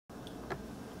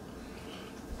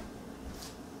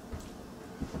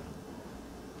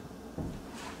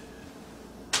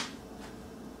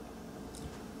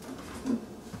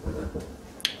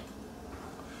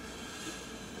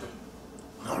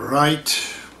Right.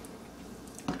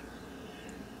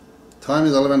 Time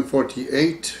is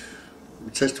 11:48.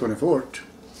 It says 24th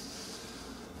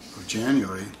of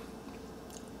January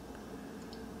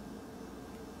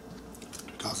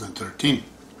 2013.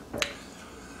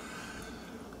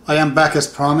 I am back as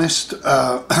promised.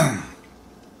 There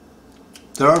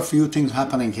are a few things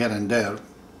happening here and there.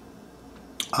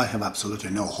 I have absolutely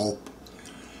no hope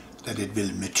that it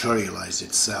will materialize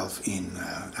itself in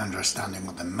understanding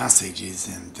what the message is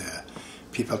and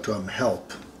people to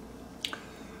help.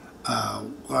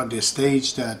 We're at the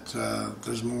stage that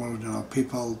there's more,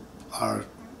 people are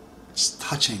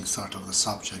touching sort of the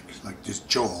subject, like this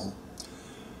Joel.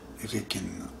 If he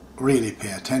can really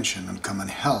pay attention and come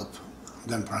and help,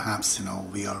 then perhaps,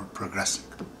 we are progressing.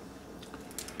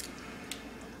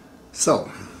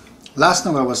 So, last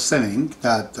night I was saying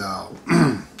that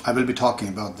I will be talking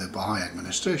about the Baha'i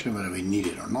administration, whether we need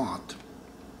it or not.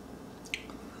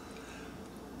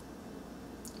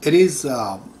 It is,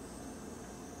 I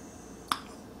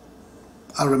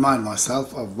remind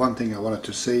myself of one thing I wanted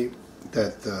to say,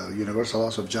 that Universal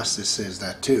Laws of Justice says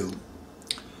that too.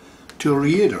 To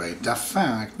reiterate the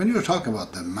fact, when you're talking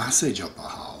about the message of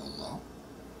Baha'u'llah,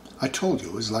 I told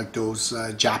you, it's like those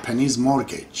Japanese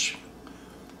mortgage.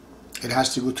 It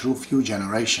has to go through a few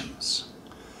generations.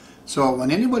 So when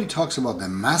anybody talks about the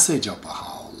message of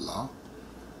Baha'u'llah,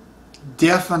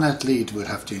 definitely it would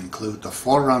have to include the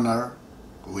forerunner,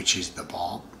 which is the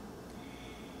Bab.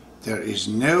 There is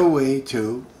no way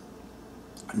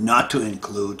not to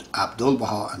include Abdu'l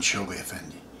Baha and Shoghi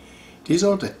Effendi. These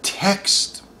are the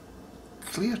text,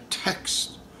 clear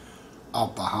text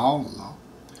of Baha'u'llah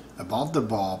about the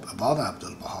Bab, about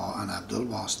Abdu'l Baha, and Abdu'l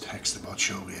Baha's text about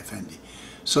Shoghi Effendi.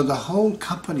 So the whole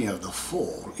company of the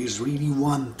four is really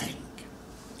one thing,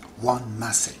 one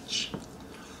message.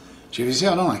 So if you say,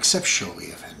 I don't accept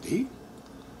Shoghi Effendi,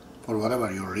 for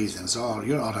whatever your reasons are,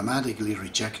 you're automatically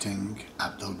rejecting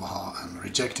Abdu'l Baha, and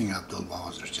rejecting Abdu'l Baha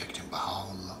is rejecting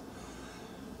Baha'u'llah.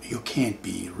 You can't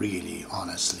be really,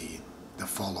 honestly, the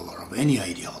follower of any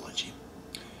ideology.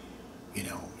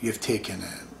 You've taken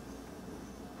a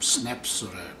snips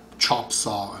or a chop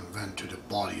saw and went to the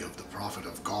body of the Prophet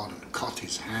of God and cut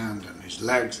his hand and his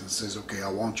legs and says, okay,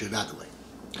 I want you that way.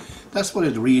 That's what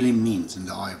it really means in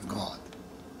the eye of God.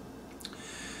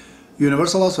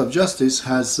 Universal Laws of Justice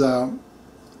has a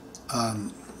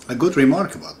good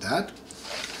remark about that.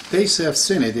 They say, I've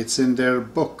seen it, it's in their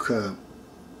book,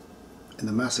 in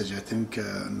the message, I think,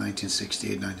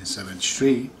 1968,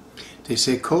 1973. They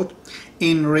say, quote,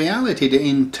 in reality, the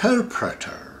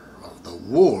interpreter the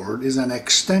word is an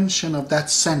extension of that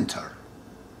center,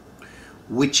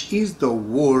 which is the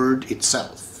word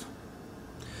itself.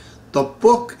 The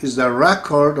book is the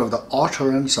record of the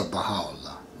utterance of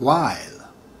Baha'u'llah,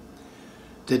 while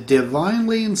the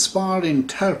divinely inspired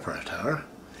interpreter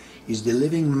is the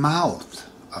living mouth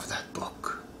of that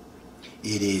book.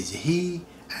 It is he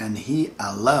and he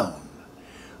alone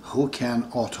who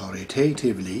can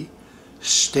authoritatively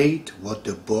state what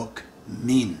the book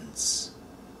means.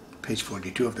 Page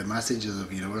 42 of the Messages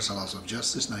of Universal Laws of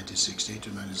Justice, 1968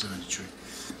 to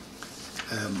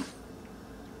 1973.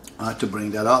 I had to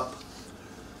bring that up.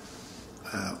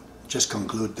 Just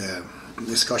conclude the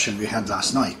discussion we had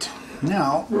last night.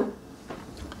 Now,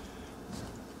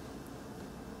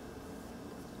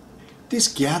 this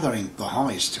gathering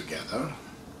Baha'is together,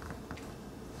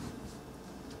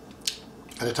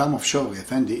 at the time of Shoghi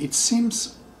Effendi, it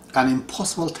seems an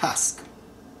impossible task.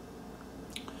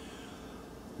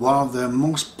 One of the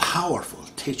most powerful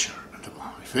teachers of the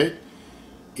Baha'i Faith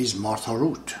is Martha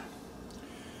Root.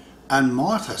 And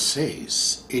Martha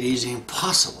says it is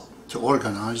impossible to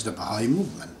organize the Baha'i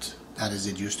movement, that is,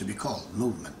 it used to be called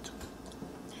movement.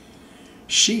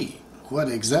 She, who had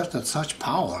exerted such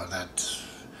power that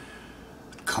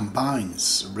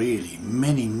combines really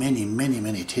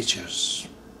many teachers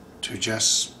to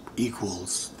just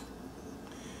equals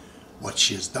what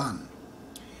she has done.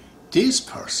 This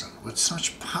person with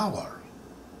such power,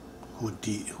 who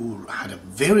had a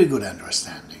very good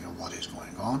understanding of what is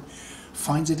going on,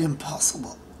 finds it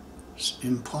impossible. It's an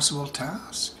impossible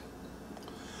task.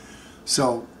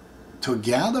 So, to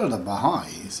gather the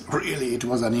Baha'is, really it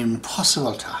was an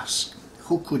impossible task.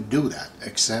 Who could do that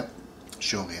except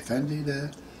Shoghi Effendi,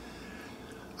 the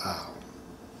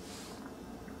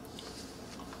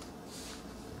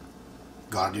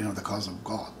guardian of the cause of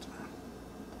God.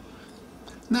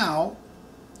 Now,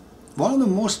 one of the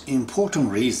most important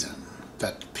reasons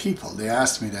that people, they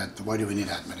ask me that, why do we need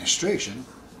administration?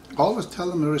 I always tell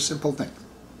them a very simple thing.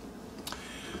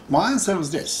 My answer is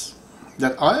this,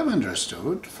 that I have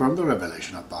understood from the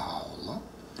revelation of Baha'u'llah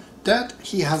that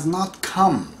he has not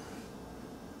come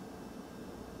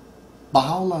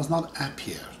Baha'u'llah has not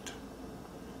appeared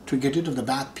to get rid of the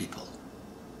bad people.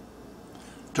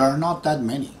 There are not that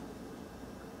many.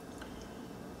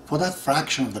 For that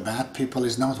fraction of the bad people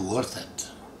is not worth it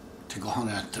to go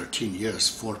 113 years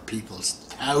for people's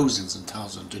thousands and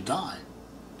thousands to die.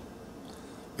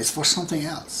 It's for something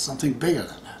else, something bigger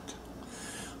than that.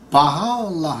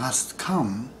 Baha'u'llah has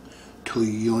come to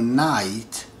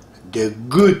unite the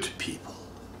good people.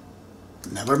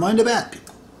 Never mind the bad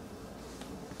people.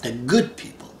 The good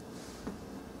people,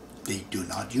 they do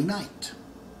not unite.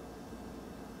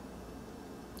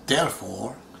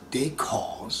 Therefore, they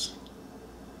cause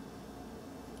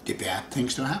the bad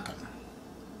things to happen.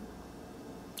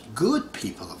 Good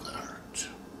people of the earth,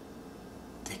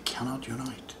 they cannot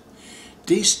unite.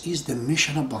 This is the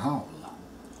mission of Baha'u'llah.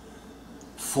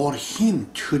 For him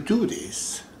to do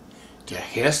this, there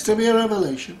has to be a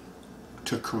revelation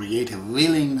to create a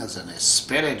willingness and a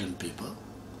spirit in people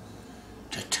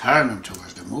to turn them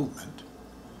towards the movement.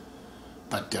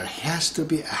 But there has to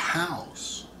be a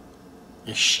house,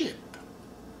 a ship,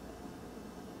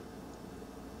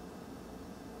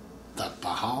 that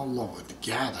Baha'u'llah would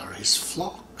gather his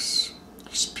flocks,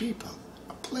 his people,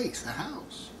 a place, a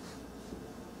house.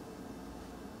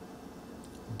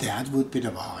 That would be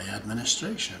the Baha'i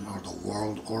administration or the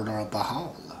world order of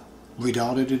Baha'u'llah.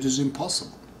 Without it, it is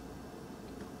impossible.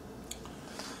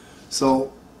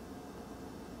 So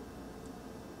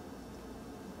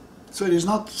it is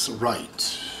not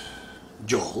right,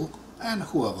 Joel, and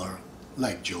whoever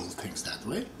like Joel thinks that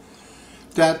way,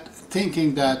 that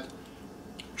thinking that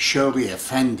Shobi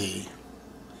Effendi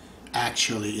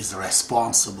actually is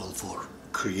responsible for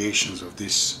creations of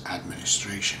this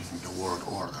administration, the world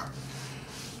order,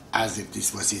 as if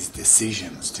this was his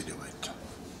decisions to do it.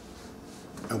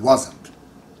 It wasn't.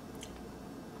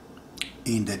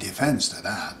 In the defense to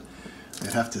that,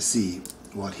 you'd have to see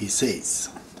what he says.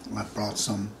 I brought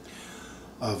some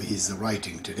of his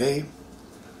writing today.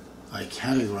 I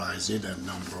categorize it at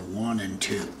number 1 and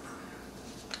 2.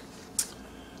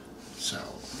 So,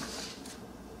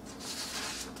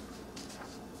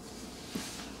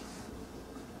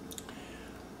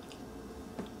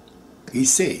 he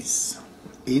says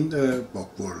in the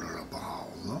book World Order of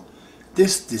Baha'u'llah,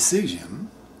 this decision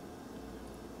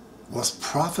was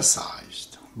prophesied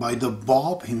by the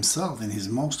Bab himself in his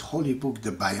most holy book,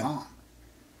 the Bayan,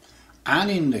 and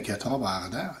in the Kitab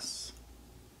Aqdas.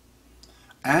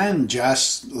 And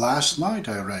just last night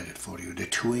I read it for you, the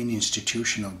twin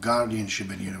institution of guardianship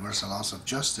and universal laws of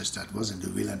justice that was in the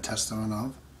will and testament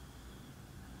of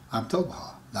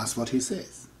Abdu'l. That's what he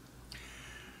says.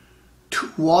 To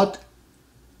what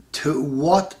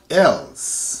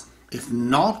else, if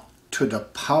not to the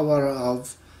power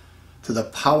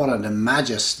and the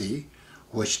majesty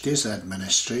which this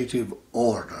administrative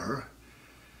order,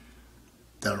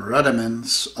 the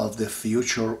rudiments of the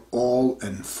future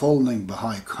all-enfolding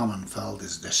Baha'i Commonwealth,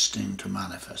 is destined to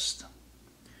manifest.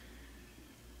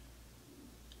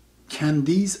 Can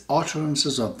these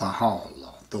utterances of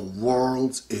Baha'u'llah, the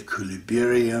world's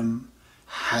equilibrium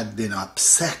had been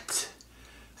upset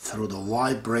through the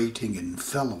vibrating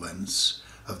influence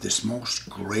of this most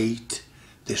great,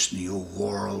 this new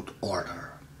world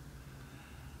order.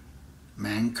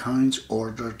 Mankind's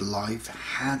ordered life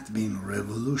had been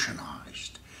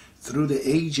revolutionized through the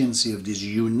agency of this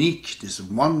unique, this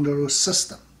wondrous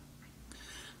system,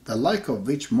 the like of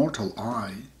which mortal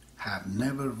eye have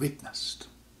never witnessed.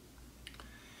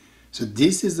 So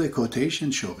this is the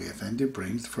quotation Shobi Effendi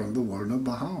brings from the word of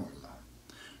Baha'u'llah.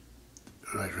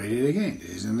 I read it again. It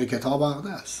is in the Kitab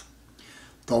Aqdas.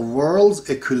 The world's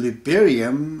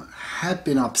equilibrium had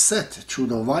been upset through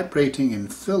the vibrating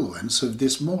influence of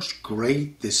this most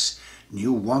great, this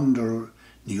new wonder,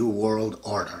 new world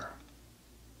order.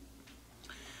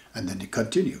 And then it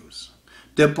continues.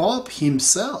 The Bab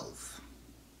himself,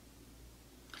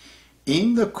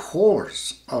 in the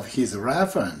course of his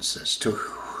references to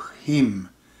him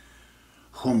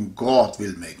whom God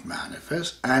will make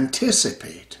manifest,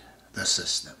 anticipate the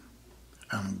system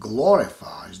and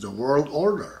glorifies the world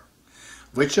order,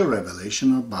 which a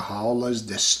revelation of Baha'u'llah is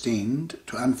destined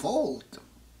to unfold.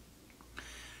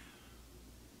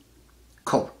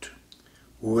 Quote,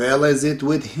 well is it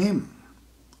with him,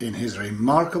 in his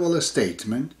remarkable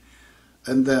statement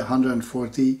in the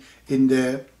 140, in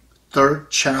the 3rd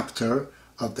chapter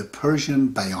of the Persian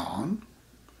Bayan,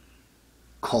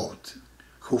 quote,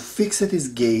 who fixed his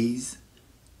gaze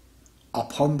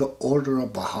upon the order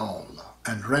of Baha'u'llah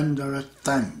and rendereth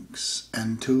thanks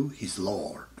unto his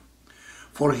Lord.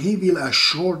 For he will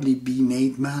assuredly be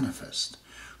made manifest.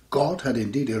 God had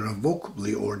indeed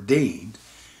irrevocably ordained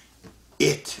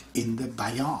it in the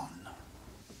Bayan.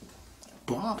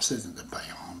 Bab says in the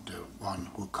Bayan, the one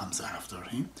who comes after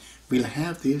him, will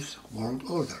have this world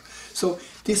order. So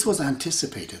this was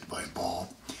anticipated by Bab.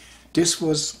 This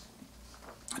was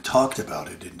talked about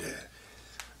it in the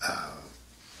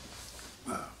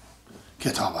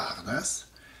Kitab Aqdas.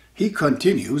 He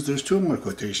continues, there's two more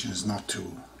quotations not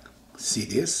to see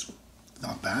this,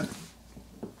 not bad,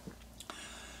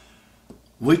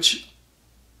 which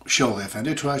Shaykh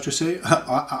Effendi tries to say,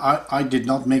 I did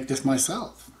not make this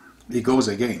myself. He goes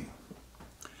again,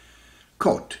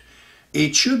 quote,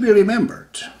 "It should be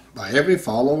remembered by every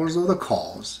follower of the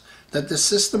cause that the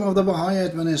system of the Baha'i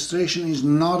administration is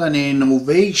not an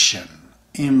innovation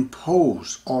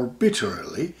imposed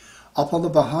arbitrarily upon the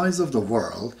Baha'is of the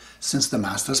world since the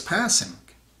Master's passing,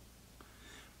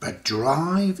 but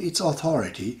derive its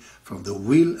authority from the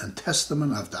will and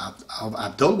testament of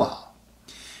Abdu'l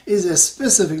is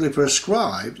specifically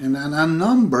prescribed in an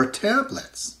unnumbered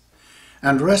tablets,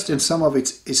 and rest in some of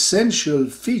its essential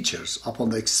features upon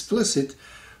the explicit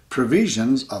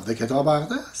provisions of the Kitab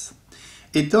Aqdas.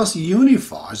 It thus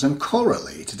unifies and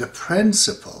correlates the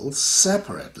principles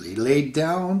separately laid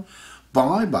down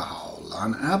by Baha'u'llah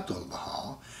and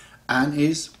Abdu'l and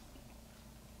is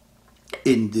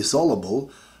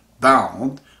indissoluble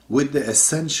bound with the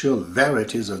essential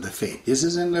verities of the faith." This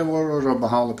is in the World Order of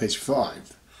Baha'u'llah, page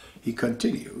 5. He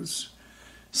continues,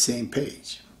 same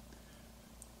page.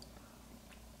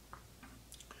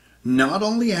 "Not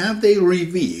only have they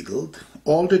revealed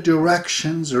all the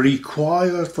directions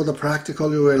required for the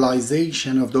practical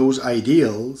realization of those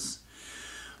ideals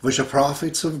which the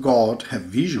prophets of God have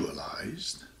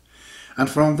visualized, and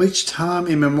from which time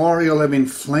immemorial have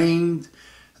inflamed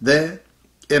the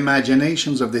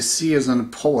imaginations of the seers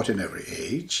and poets in every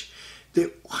age,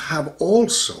 they have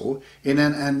also, in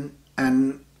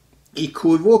an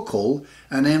equivocal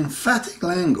and emphatic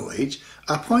language,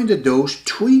 appointed those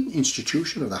twin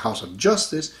institutions of the House of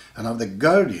Justice and of the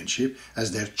Guardianship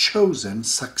as their chosen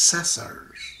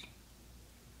successors,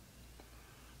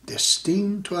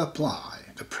 destined to apply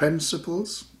the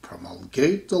principles,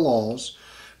 promulgate the laws,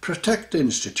 protect the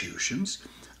institutions,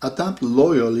 adapt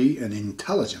loyally and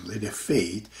intelligently the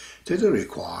faith to the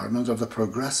requirements of the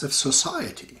progressive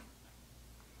society,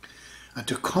 and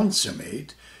to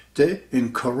consummate the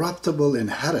incorruptible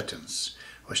inheritance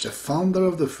which the founder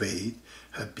of the faith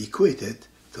had bequeathed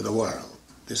to the world."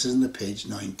 This is in the page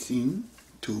 19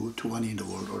 to 20 in the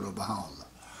World Order of Baha'u'llah.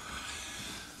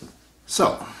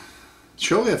 So,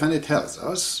 Shaykh Effendi tells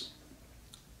us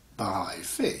Baha'i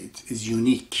Faith is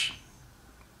unique,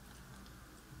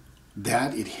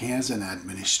 that it has an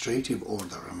administrative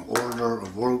order, an order, a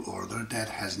world order that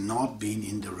has not been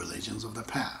in the religions of the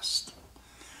past.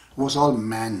 It was all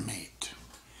man-made.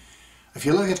 If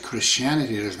you look at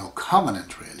Christianity, there's no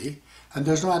covenant really, and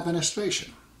there's no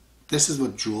administration. This is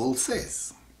what Abdu'l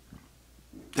says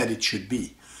that it should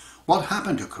be. What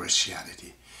happened to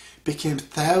Christianity? Became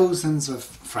thousands of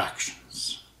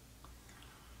fractions,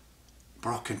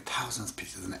 broken thousands of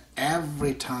pieces, and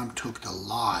every time took the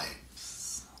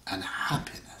lives and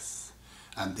happiness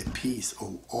and the peace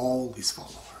of all his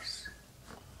followers.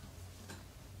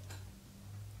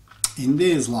 In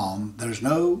the Islam, there's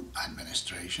no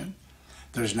administration.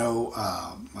 There's no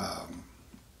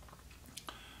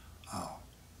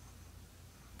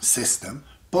system,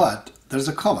 but there's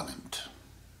a covenant.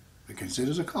 We can say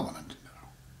there's a covenant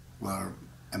where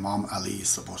Imam Ali is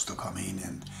supposed to come in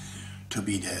and to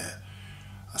be the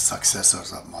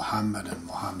successors of Muhammad, and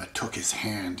Muhammad took his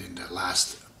hand in the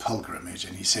last pilgrimage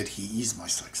and he said, "He is my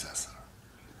successor."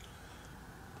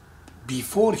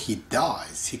 Before he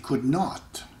dies, he could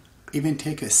not even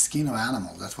take a skin of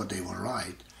animal, that's what they would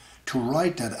write, to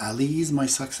write that Ali is my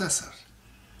successor.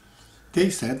 They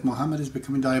said Muhammad is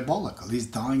becoming diabolical. He's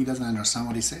dying, he doesn't understand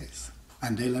what he says.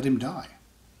 And they let him die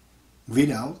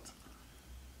without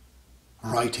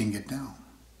writing it down.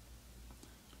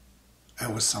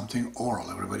 It was something oral,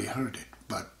 everybody heard it.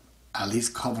 But Ali's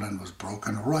covenant was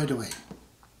broken right away.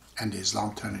 And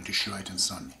Islam turned into Shiite and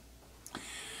Sunni.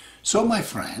 So my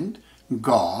friend,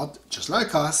 God, just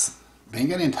like us,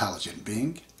 being an intelligent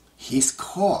being, his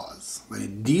cause, when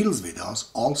it deals with us,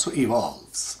 also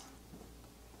evolves.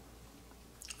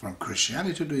 From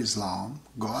Christianity to Islam,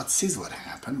 God sees what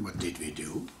happened, what did we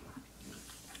do?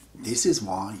 This is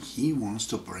why he wants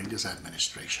to bring this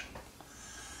administration.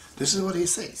 This is what he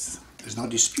says. There's no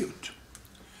dispute.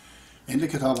 In the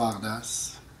Kitab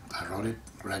Aqdas, I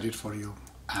read it for you,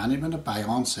 and even the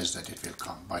Bayan says that it will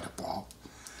come by the Bab.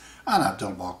 And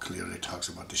Abdu'l clearly talks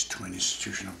about this twin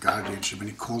institution of guardianship, and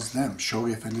he calls them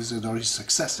Shaykh Effendi are his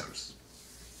successors.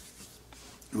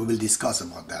 We will discuss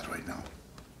about that right now.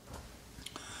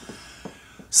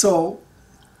 So,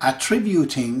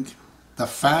 attributing the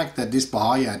fact that this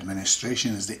Baha'i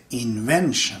administration is the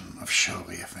invention of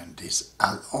Shoghi Effendi's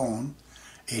alone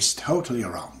is totally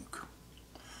wrong.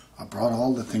 I brought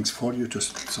all the things for you,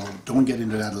 so don't get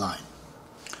into that line.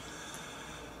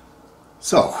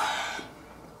 So,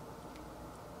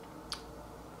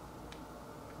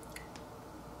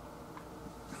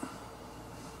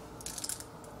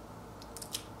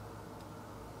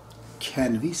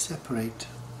 can we separate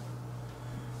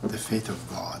the faith of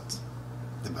God,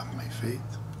 the Baha'i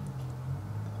Faith,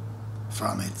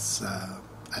 from its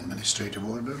administrative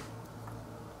order?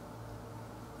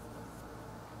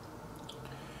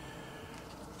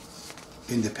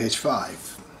 In the page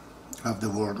 5 of the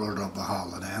World Order of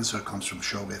Baha'u'llah, the answer comes from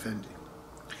Shoghi Effendi.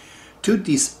 To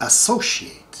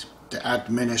disassociate the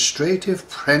administrative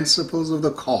principles of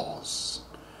the cause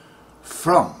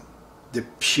from the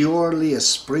purely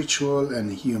spiritual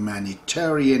and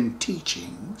humanitarian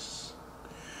teachings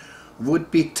would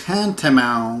be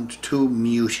tantamount to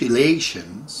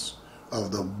mutilations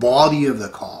of the body of the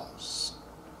cause,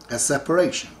 a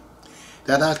separation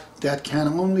that can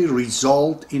only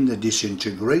result in the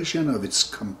disintegration of its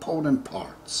component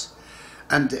parts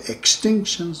and the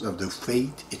extinctions of the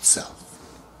faith itself.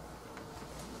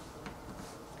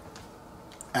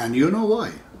 And you know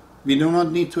why? We do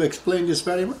not need to explain this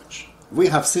very much. We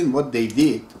have seen what they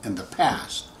did in the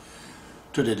past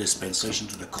to the dispensation,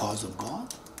 to the cause of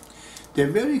God. The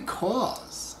very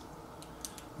cause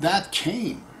that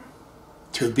came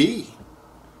to be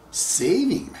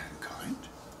saving mankind,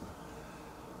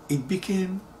 it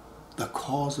became the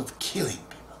cause of killing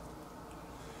people.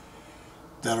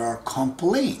 There are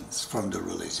complaints from the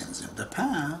religions in the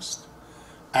past,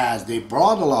 as they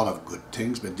brought a lot of good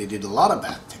things, but they did a lot of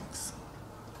bad things.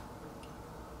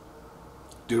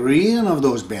 The reason of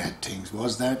those bad things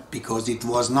was that because it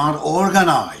was not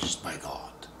organized by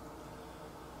God.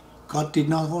 God did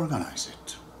not organize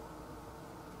it.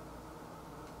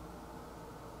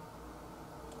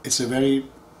 It's a very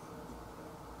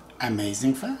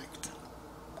amazing fact.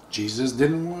 Jesus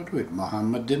didn't want to do it.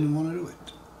 Muhammad didn't want to do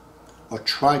it. Or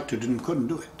tried to, couldn't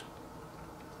do it.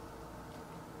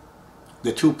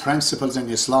 The two principles in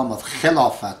Islam of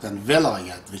khilafat and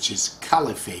vilayat, which is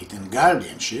caliphate and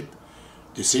guardianship,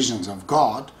 decisions of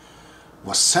God,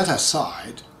 was set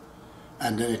aside,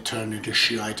 and then it turned into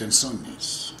Shiite and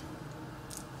Sunnis.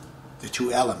 The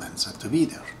two elements had to be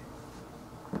there.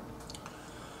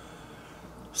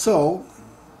 So,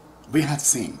 we had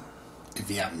seen, if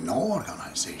we have no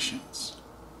organizations,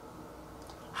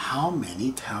 how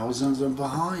many thousands of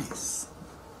Baha'is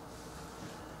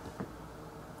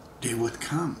they would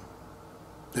come.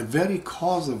 The very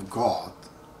cause of God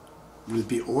will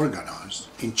be organized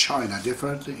in China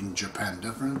differently, in Japan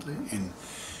differently, in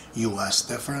US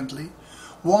differently.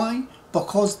 Why?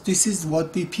 Because this is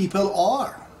what the people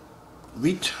are.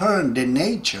 We turn the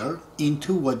nature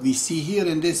into what we see here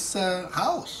in this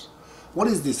house. What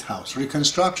is this house?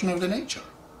 Reconstruction of the nature.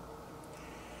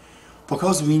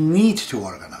 Because we need to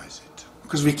organize it.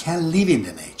 Because we can't live in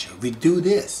the nature. We do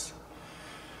this.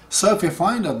 So if we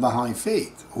find a Baha'i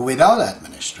faith without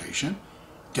administration,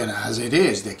 then as it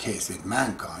is the case with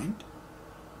mankind,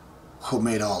 who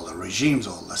made all the regimes,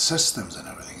 all the systems and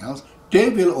everything else, they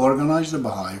will organize the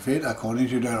Baha'i faith according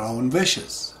to their own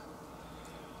wishes.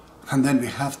 And then we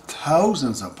have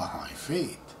thousands of Baha'i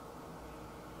faith.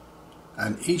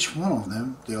 And each one of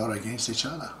them, they are against each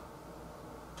other.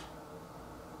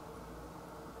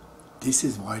 This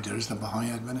is why there is the Baha'i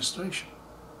administration.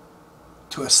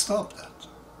 To stop that.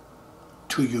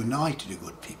 To unite the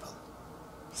good people.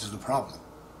 This is the problem.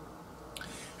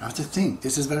 You have to think,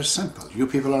 this is very simple. You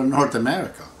people are in North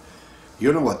America.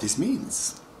 You know what this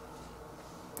means.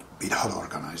 Without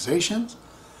organizations,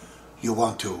 you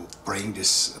want to bring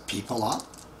these people up.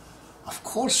 Of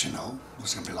course, you know,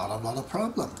 there's going to be a lot of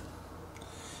problem.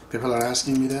 People are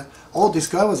asking me that, oh, this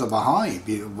guy was a Baha'i.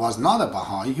 He was not a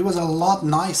Baha'i. He was a lot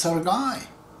nicer guy.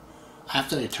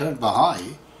 After he turned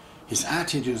Baha'i, his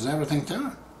attitudes, everything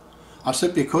turned. I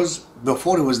said, because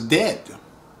before he was dead,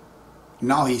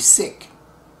 now he's sick.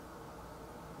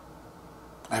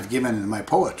 I've given in my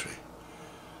poetry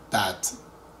that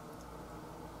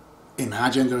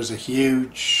imagine there's a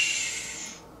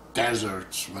huge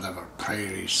desert, whatever,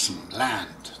 prairie, some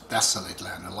land, desolate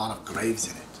land, a lot of graves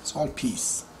in it. It's all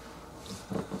peace.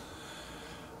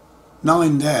 Now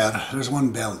in there's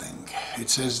one building. It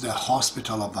says the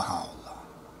Hospital of Baha'u'llah.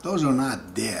 Those are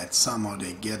not dead. Somehow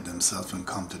they get themselves and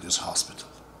come to this hospital.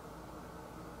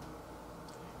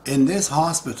 In this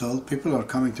hospital, people are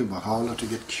coming to Baha'u'llah to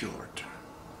get cured.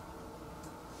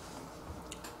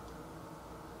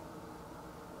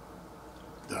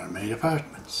 There are many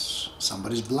departments.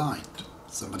 somebody's blind,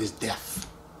 somebody's deaf,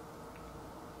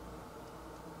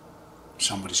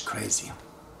 somebody's crazy.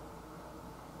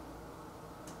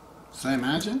 So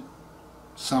imagine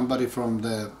somebody from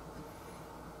the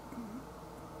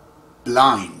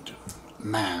blind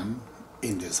man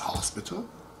in this hospital,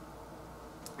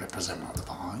 representing the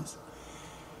Baha'is.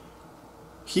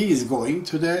 He is going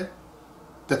to the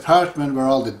department where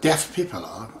all the deaf people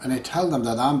are, and they tell them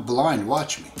that I'm blind,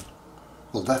 watch me.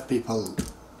 Well, deaf people,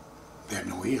 they have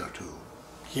no ear to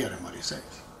hear him what he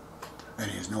says, and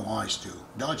he has no eyes to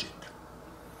dodge it.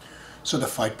 So the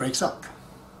fight breaks up.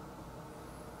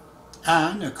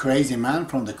 And a crazy man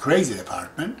from the crazy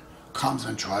department comes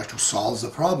and tries to solve the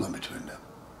problem between them.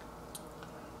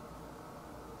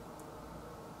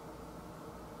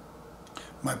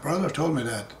 My brother told me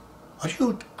that, are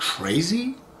you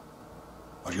crazy?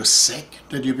 Are you sick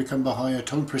that you become Baha'i? I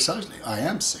told him precisely, I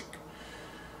am sick.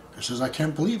 He says, I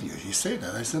can't believe you. He said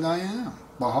that. I said, I am.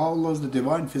 Baha'u'llah is the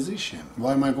divine physician.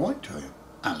 Why am I going to him?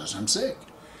 Unless I'm sick.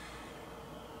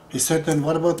 He said, then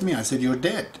what about me? I said, you're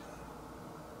dead.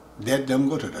 Dead don't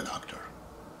go to the doctor.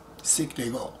 Sick they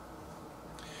go.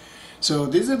 So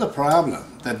this is the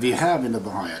problem that we have in the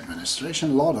Baha'i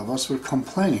administration. A lot of us were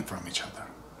complaining from each other.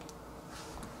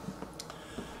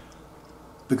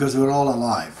 Because we're all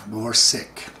alive, but we're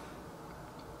sick.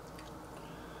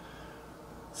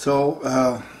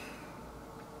 So,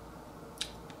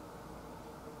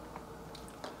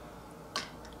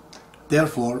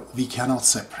 therefore, we cannot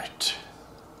separate.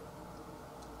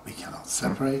 We cannot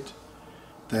separate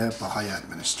the Baha'i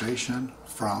administration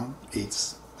from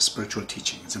its spiritual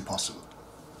teaching. It's impossible.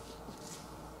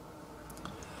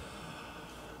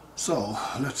 So,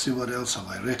 let's see what else have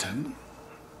I written.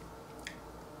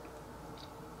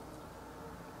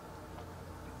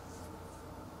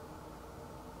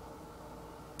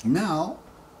 Now,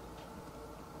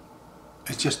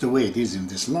 it's just the way it is in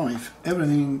this life.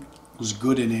 Everything is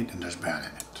good in it and there's bad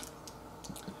in it.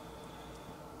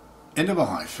 In the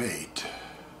Baha'i Faith,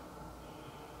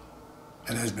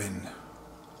 it has been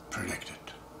predicted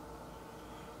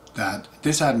that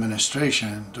this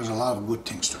administration, there's a lot of good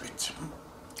things to it.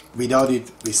 Without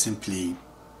it, we simply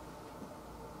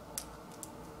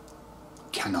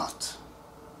cannot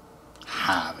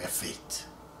have a faith.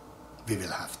 We will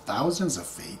have thousands of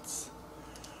faiths,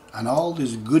 and all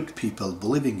these good people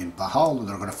believing in Baha'u'llah,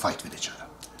 they're going to fight with each other.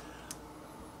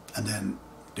 And then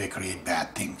they create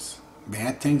bad things.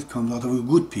 Bad things come out of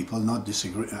good people not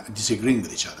disagreeing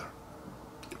with each other.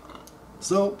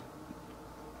 So,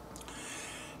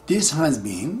 this has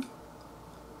been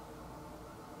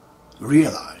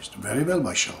realized very well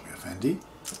by Shawqi Effendi,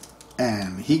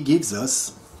 and he gives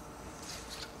us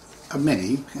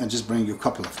many. I'll just bring you a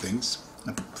couple of things.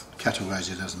 I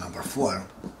categorize it as number 4.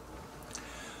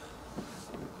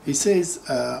 He says,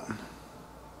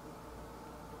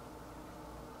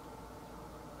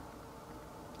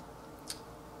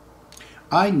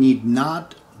 I need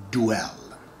not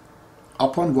dwell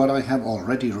upon what I have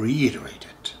already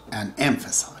reiterated and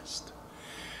emphasized,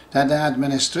 that the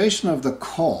administration of the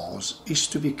cause is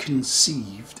to be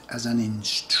conceived as an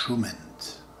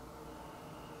instrument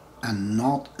and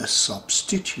not a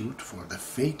substitute for the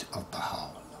fate of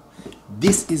Baha'u'llah.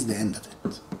 This is the end of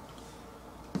it.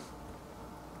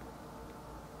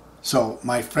 So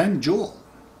my friend Joel,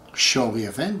 Shawqi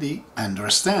Effendi,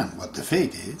 understand what the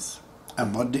fate is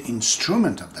and what the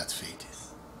instrument of that fate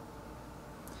is.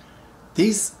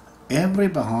 This, every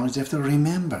Baha'is have to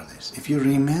remember this. If you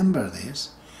remember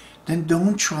this, then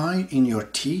don't try in your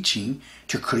teaching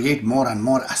to create more and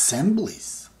more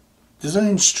assemblies. These are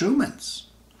instruments.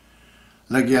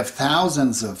 Like you have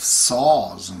thousands of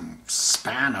saws and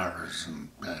spanners,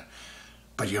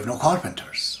 but you have no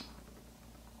carpenters.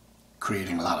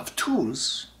 Creating a lot of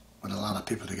tools with a lot of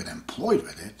people to get employed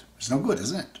with it is no good,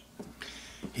 isn't it?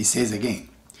 He says again,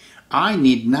 I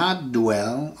need not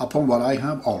dwell upon what I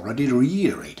have already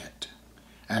reiterated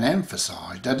and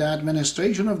emphasized, that the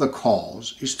administration of the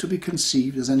cause is to be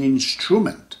conceived as an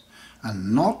instrument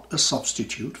and not a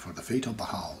substitute for the fate of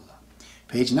Baha'u'llah.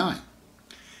 Page 9.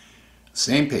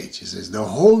 Same page, he says, the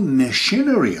whole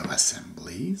machinery of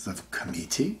assemblies, of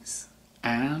committees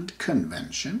and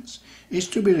conventions is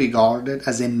to be regarded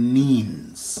as a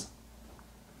means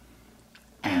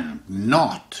and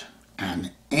not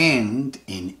an end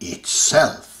in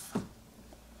itself.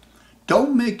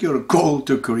 Don't make your goal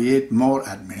to create more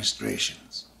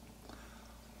administrations.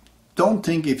 Don't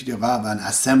think if you have an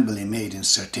assembly made in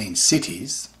certain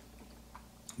cities,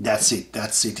 that's it,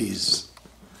 that city is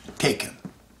taken.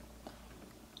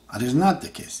 That is not the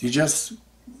case. You just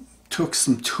took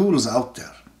some tools out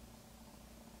there,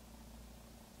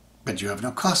 but you have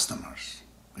no customers.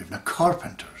 We've no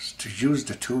carpenters to use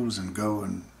the tools and go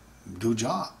and do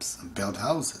jobs and build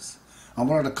houses. And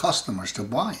where are the customers to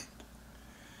buy it?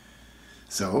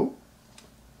 So,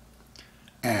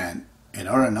 and in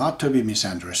order not to be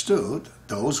misunderstood,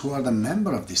 those who are the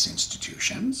member of these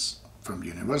institutions, from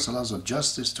universal laws of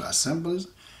justice to assemblies,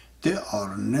 they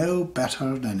are no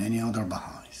better than any other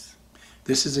Baha'is.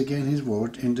 This is again his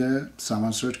word in the Some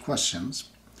Answered Questions,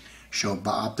 showed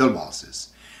by Abdu'l says,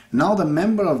 now the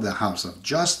member of the House of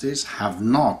Justice have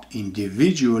not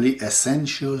individually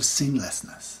essential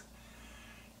sinlessness.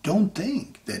 Don't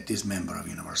think that this member of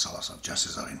universal laws of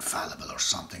justice are infallible or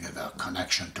something, of a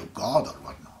connection to God or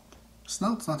whatnot. It's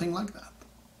nothing like that.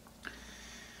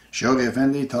 Shoghi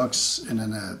Effendi talks in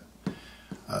a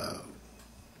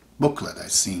booklet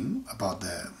I've seen about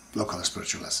the local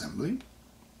spiritual assembly.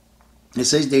 He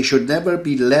says they should never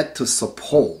be led to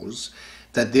suppose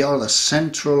that they are the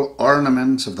central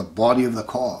ornaments of the body of the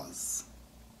cause,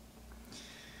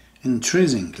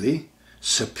 intrinsically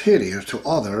superior to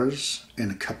others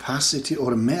in capacity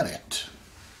or merit.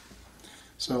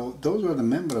 So those were the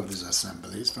members of these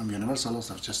assemblies from universal laws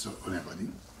of justice to anybody.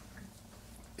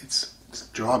 It's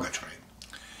derogatory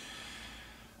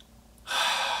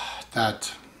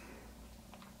that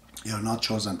you're not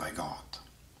chosen by God.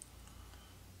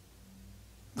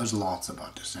 There's lots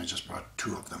about this, and I just brought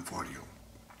two of them for you.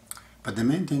 But the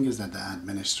main thing is that the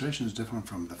administration is different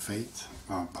from the faith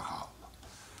of Baha'u'llah.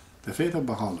 The faith of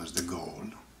Baha'u'llah is the goal.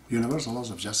 Universal laws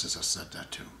of justice have said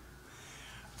that too.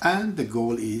 And the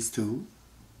goal is to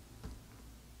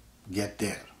get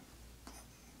there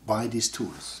by these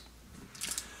tools.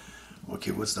 Okay,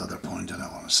 what's the other point that I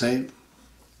want to say?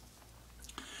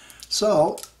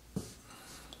 So,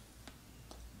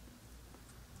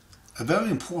 a very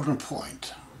important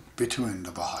point between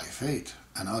the Baha'i Faith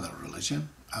and other religion,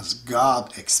 as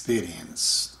God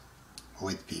experienced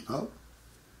with people,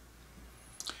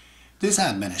 this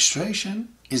administration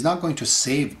is not going to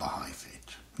save Baha'i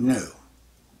Faith. No.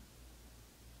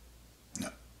 No.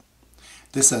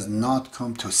 This has not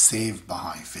come to save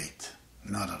Baha'i Faith.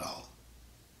 Not at all.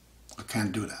 I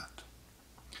can't do that.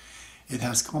 It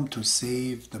has come to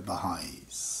save the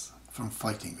Baha'is from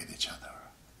fighting with each other.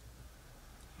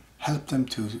 Help them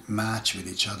to match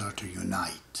with each other, to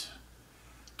unite,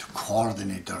 to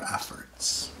coordinate their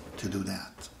efforts to do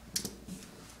that.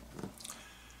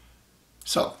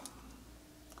 So,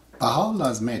 Baha'u'llah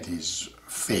has made his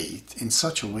faith in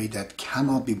such a way that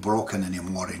cannot be broken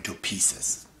anymore into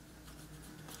pieces.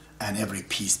 And every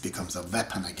piece becomes a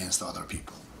weapon against other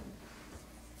people.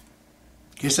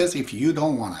 He says, if you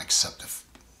don't want to accept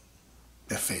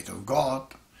the faith of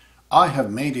God, I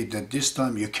have made it that this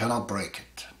time you cannot break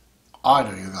it.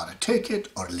 Either you got to take it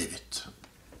or leave it.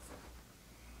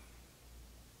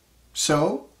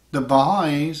 So, the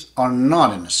Baha'is are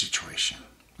not in a situation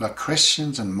like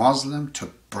Christians and Muslims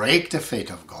to break the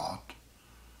faith of God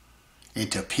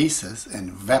into pieces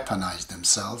and weaponize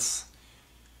themselves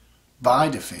by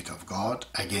the faith of God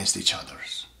against each other.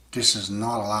 This is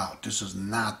not allowed. This is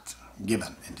not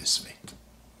given in this faith.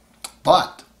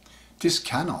 But this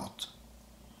cannot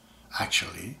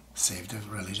actually save the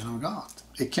religion of God.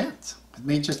 It can't. It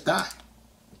may just die.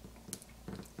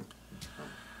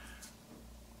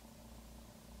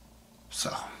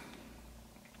 So,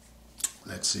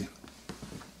 let's see.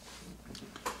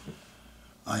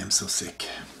 I am so sick.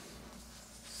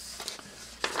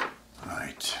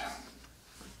 Right.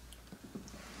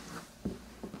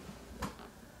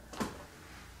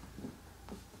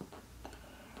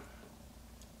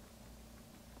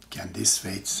 Can this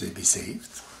faith be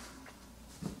saved?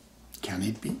 Can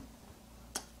it be?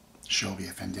 Shoghi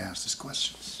Effendi asked these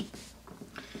questions.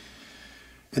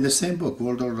 In the same book,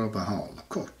 World Order of Baha'u'llah,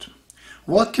 quote,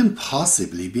 what can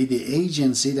possibly be the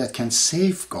agency that can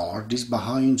safeguard this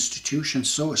Baha'i institution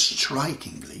so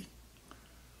strikingly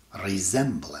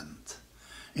resemblant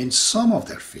in some of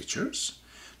their features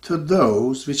to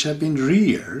those which have been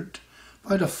reared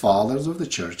by the fathers of the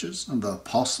churches and the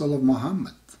apostle of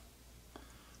Muhammad,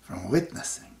 from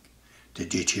witnessing the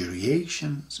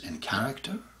deteriorations in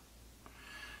character,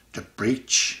 the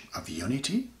breach of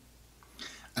unity,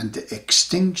 and the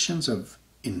extinctions of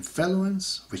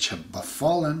influence which have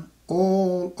befallen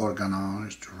all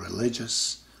organized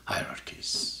religious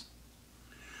hierarchies?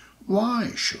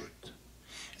 Why should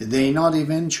they not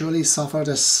eventually suffer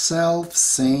the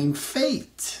self-same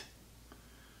fate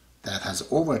that has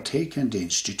overtaken the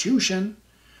institution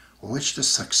which the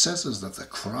successors of the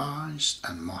Christ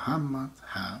and Muhammad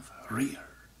have reared?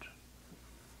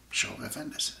 Shoghi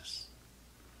Effendi says,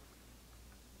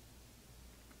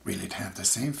 will it have the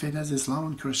same fate as Islam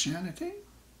and Christianity?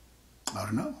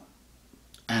 Or no?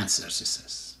 Answers, he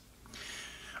says,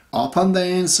 Upon the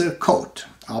answer, quote,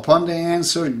 upon the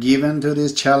answer given to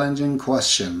these challenging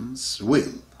questions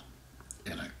will,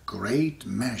 in a great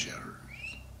measure,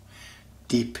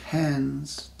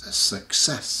 depends the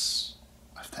success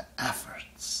of the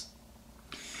efforts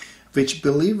which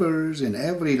believers in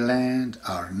every land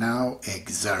are now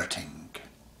exerting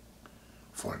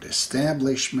for the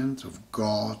establishment of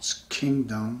God's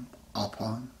kingdom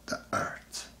upon the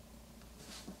earth.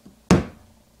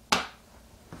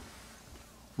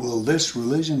 Will this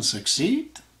religion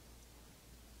succeed?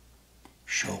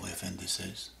 Shoaib Effendi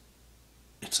says,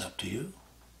 it's up to you.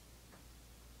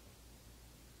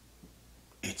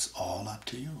 It's all up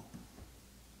to you.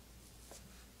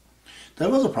 There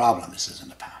was a problem, he says, in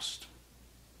the past.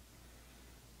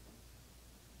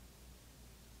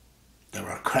 There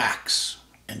were cracks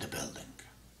in the building.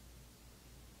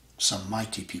 Some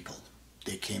mighty people,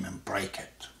 they came and break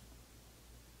it.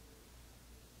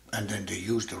 And then they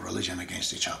used the religion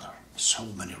against each other. So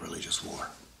many religious war.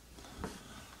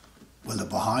 Will the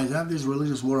Baha'is have this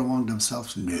religious war among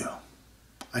themselves? No.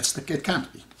 It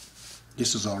can't be.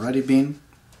 This has already been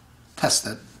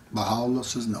tested. Baha'u'llah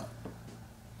says no.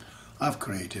 I've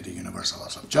created a universal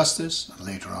laws of justice, and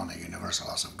later on a universal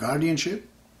laws of guardianship.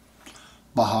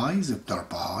 Baha'is, if they're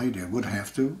Baha'i, they would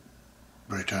have to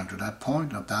return to that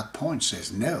point. If that point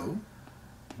says no,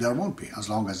 there won't be, as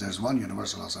long as there's one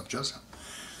universal laws of justice.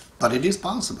 But it is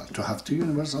possible to have two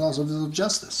universal laws of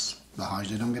justice.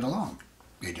 Baha'is, they don't get along.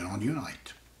 They do not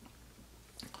unite.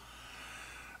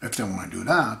 If they want to do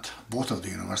that, both of the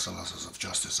universal laws of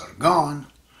justice are gone.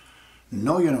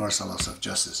 No universal laws of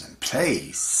justice in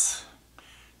place.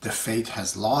 The faith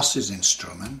has lost its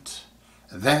instrument.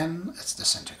 Then it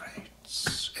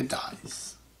disintegrates. It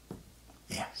dies.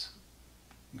 Yes.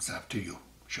 It's up to you.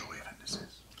 Show me what this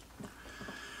is.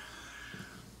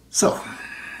 So,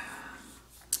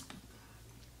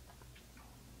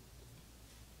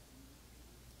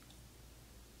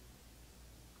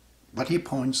 but he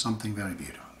points something very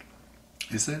beautiful.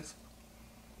 He says,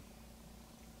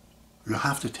 you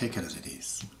have to take it as it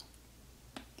is.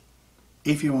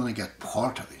 If you want to get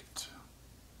part of it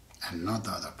and not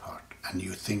the other part, and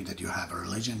you think that you have a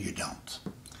religion, you don't.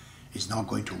 It's not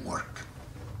going to work.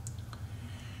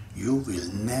 You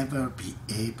will never be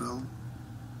able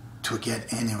to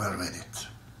get anywhere with it.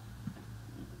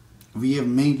 We have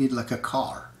made it like a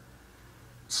car.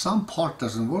 Some part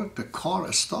doesn't work, the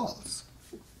car stalls.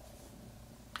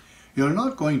 You're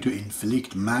not going to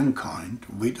inflict mankind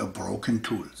with a broken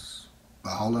tools.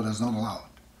 Baha'u'llah does not allow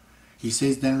it. He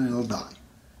says then it'll die.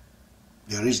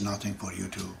 There is nothing for you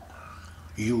to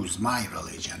use my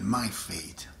religion, my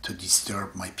faith, to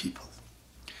disturb my people.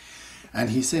 And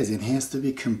he says it has to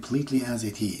be completely as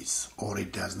it is, or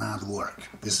it does not work.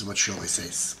 This is what Shoaib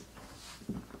says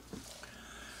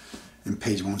in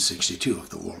page 162 of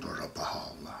the World Order of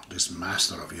Baha'u'llah, this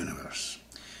master of universe.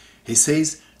 He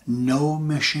says, no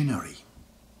machinery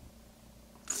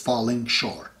falling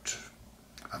short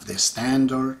of the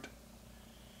standard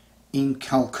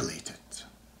inculcated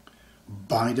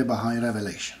by the Baha'i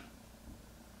revelation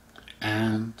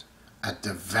and at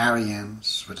the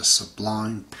variance with the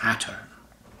sublime pattern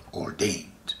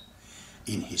ordained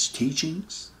in his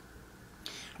teachings,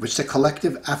 which the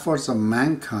collective efforts of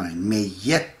mankind may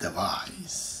yet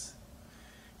devise,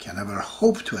 can ever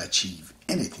hope to achieve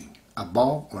anything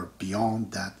above or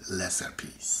beyond that lesser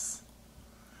peace,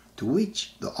 to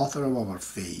which the author of our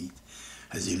faith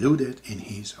has alluded in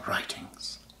his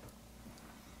writings.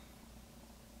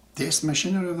 This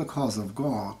machinery of the cause of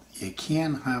God, you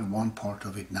can't have one part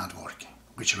of it not working,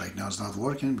 which right now is not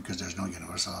working because there's no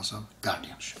universal laws of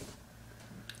guardianship.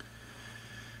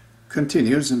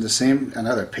 Continues in the same,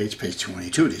 another page, page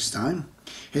 22 this time.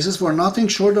 He says, for nothing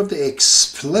short of the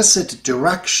explicit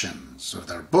directions of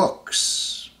their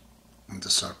books and the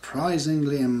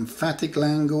surprisingly emphatic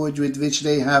language with which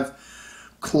they have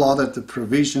clothed the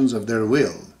provisions of their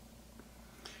will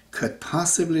could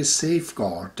possibly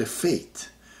safeguard the faith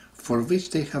for which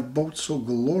they have both so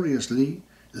gloriously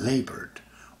labored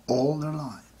all their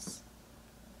lives.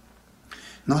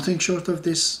 Nothing short of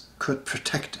this could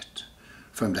protect it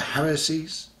from the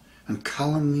heresies and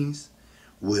calumnies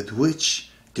with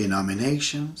which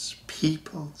denominations,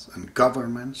 peoples, and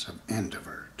governments have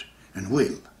endeavored and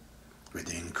will,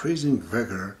 with increasing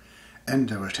vigor,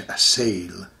 endeavor to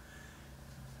assail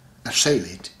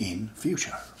it in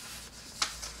future.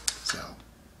 So,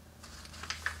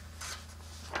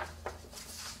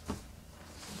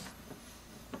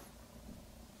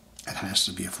 it has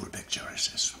to be a full picture, he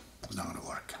says. It's not going to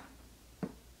work.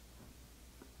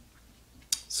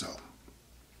 So,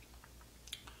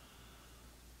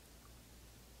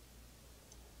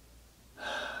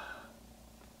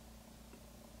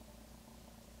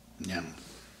 Yeah.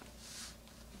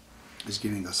 He's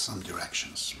giving us some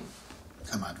directions,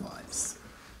 some advice.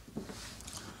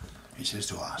 He says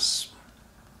to us,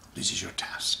 this is your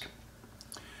task.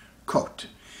 Quote,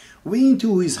 into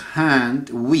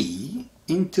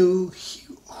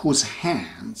whose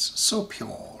hands so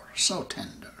pure, so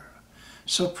tender,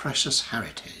 so precious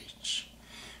heritage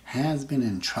has been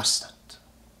entrusted,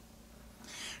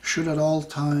 should at all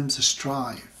times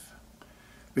strive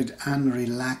with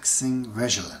unrelaxing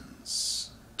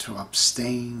vigilance to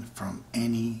abstain from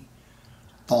any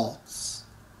thoughts,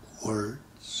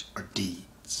 words, or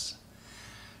deeds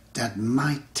that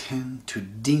might tend to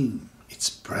dim its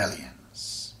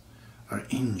brilliance or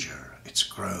injure its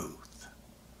growth.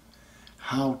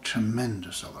 How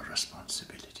tremendous our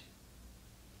responsibility.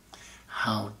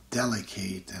 How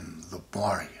delicate and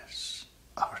laborious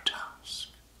our task.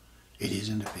 It is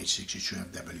in the page 62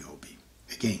 of WOB.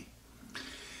 Again,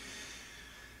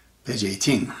 page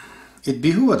 18. It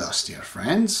behooved us, dear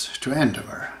friends, to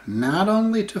endeavor not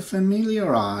only to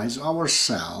familiarize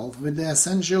ourselves with the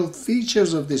essential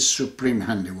features of this supreme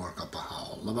handiwork of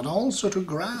Baha'u'llah, but also to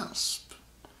grasp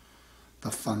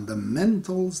the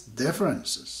fundamental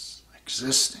differences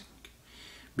existing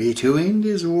between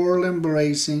this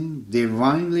world-embracing,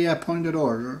 divinely appointed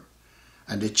order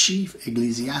and the chief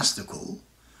ecclesiastical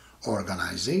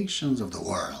organizations of the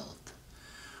world,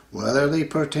 whether they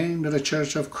pertain to the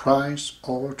Church of Christ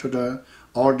or to the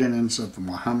ordinance of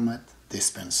Muhammad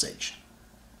dispensation.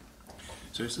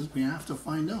 So he says we have to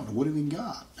find out, what do we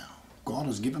got now? God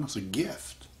has given us a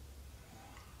gift.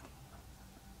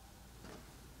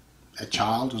 A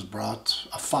child has brought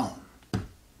a phone.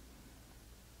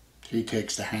 He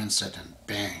takes the handset and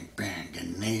bang, bang,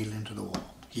 and nail into the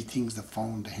wall. He thinks the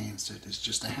phone, the handset is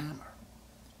just a hammer.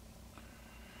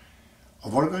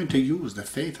 Or we're going to use the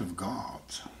faith of God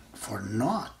for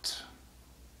not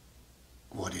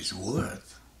what it's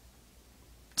worth,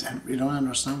 then we don't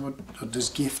understand what this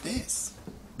gift is.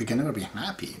 We can never be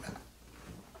happy even.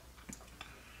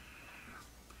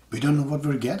 We don't know what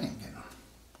we're getting, you know.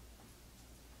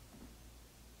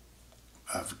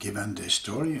 I've given the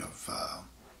story of a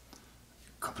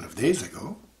couple of days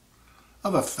ago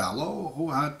of a fellow who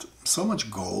had so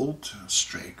much gold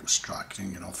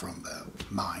extracting, you know, from the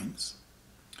mines.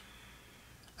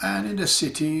 And in the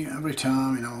city, every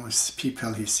time, you know,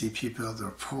 he see people, they're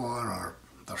poor or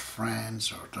their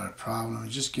friends or their problem,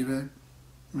 you just give a,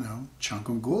 you know, chunk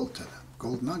of gold to them,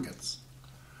 gold nuggets.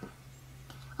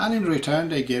 And in return,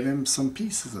 they gave him some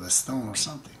pieces of a stone or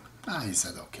something. He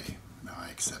said, okay, no, I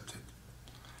accept it.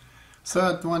 So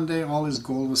that one day, all his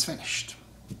gold was finished.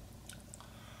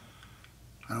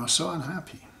 And I was so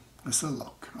unhappy. I said,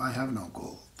 look, I have no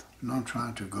gold. And I'm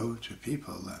trying to go to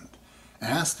people and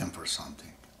ask them for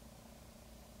something.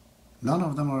 None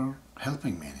of them are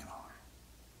helping me anymore.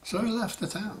 So he left the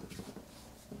town.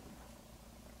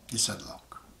 He said,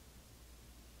 look,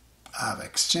 I've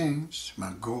exchanged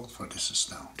my gold for this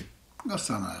stone. Goes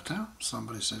to another town.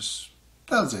 Somebody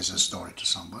tells this story to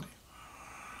somebody.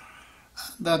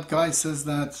 And that guy says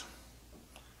that,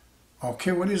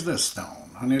 okay, what is this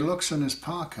stone? And he looks in his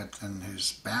pocket and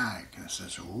his bag and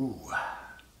says, ooh.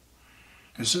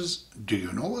 He says, do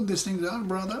you know what these things are,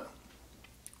 brother?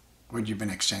 What you've been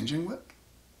exchanging with?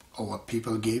 Or what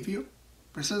people gave you?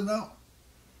 He says, no.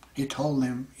 He told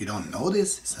him, you don't know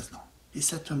this? He says, no. He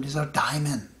said to him, these are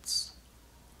diamonds.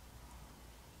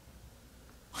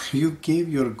 You gave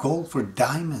your gold for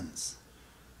diamonds.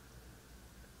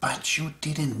 But you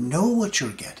didn't know what you're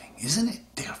getting, isn't it?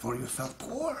 Therefore you felt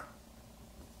poor.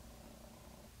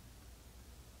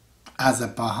 As a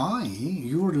Baha'i,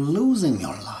 you're losing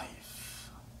your life,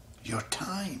 your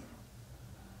time.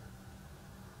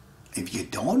 If you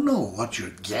don't know what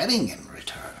you're getting in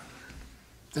return,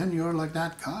 then you're like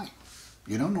that guy.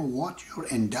 You don't know what you're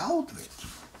endowed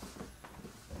with.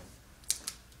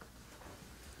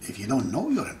 If you don't know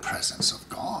you're in presence of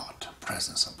God,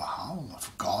 presence of Baha'u'llah,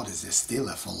 if God is still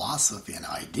a philosophy, an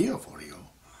idea for you,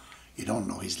 you don't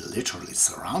know He's literally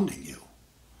surrounding you.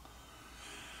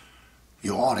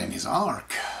 You are in His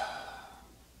ark,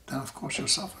 then of course you're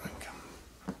suffering.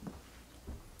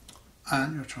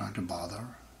 And you're trying to bother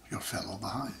your fellow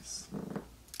Baha'is.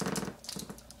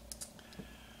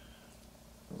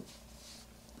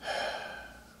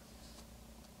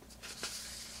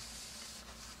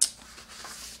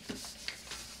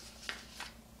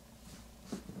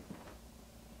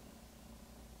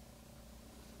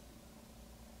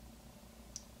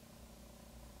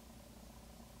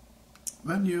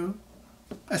 When you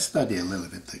study a little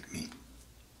bit like me,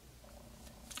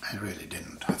 I really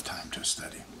didn't have time to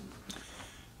study.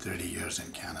 30 years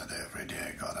in Canada. Every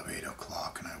day I got up 8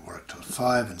 o'clock and I worked till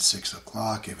 5 and 6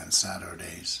 o'clock, even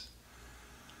Saturdays.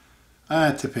 I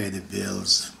had to pay the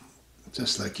bills,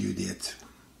 just like you did.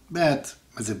 But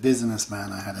as a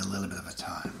businessman, I had a little bit of a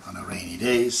time. On the rainy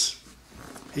days,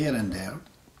 here and there,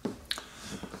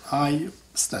 I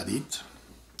studied.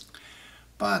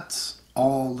 But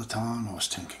all the time I was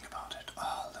thinking about it,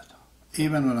 all the time.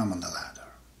 Even when I'm on the ladder.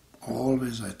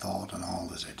 Always I thought and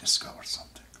always I discovered something.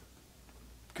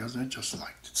 Because I just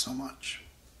liked it so much.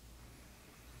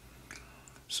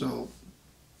 So,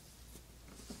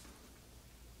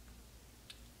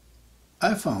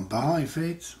 I found Baha'i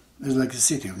Faith is like the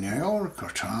city of New York or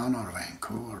Toronto or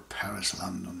Vancouver or Paris,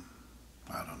 London,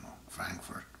 I don't know,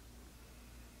 Frankfurt.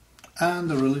 And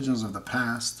the religions of the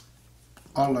past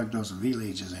are like those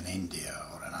villages in India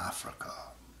or in Africa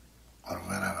or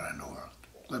wherever in the world,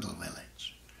 little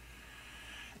village.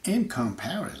 In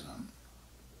comparison,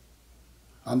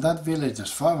 on that village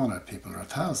there's 500 people or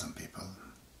 1,000 people.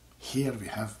 Here we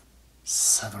have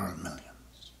several millions.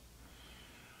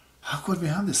 How could we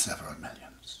have these several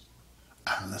millions?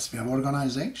 Unless we have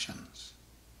organizations,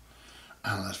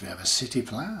 unless we have a city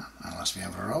plan, unless we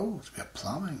have roads, we have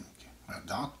plumbing, we have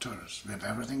doctors, we have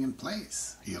everything in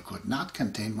place. You could not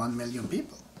contain 1 million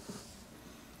people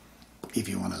if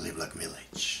you want to live like a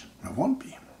village. There won't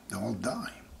be. They'll all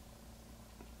die.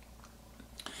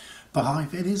 Baha'i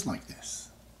Faith is like this.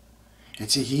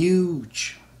 It's a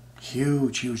huge,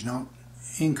 not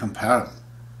incomparable.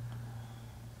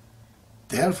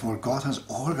 Therefore, God has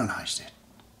organized it.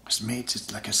 Has made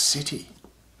it like a city.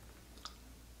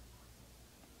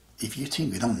 If you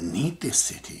think we don't need this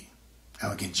city,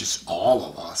 and we can just all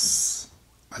of us,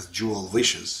 as Jewel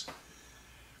wishes,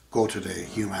 go to the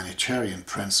humanitarian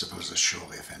principles as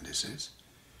Shogi Effendi says,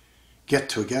 get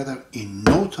together, in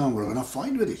no time we're going to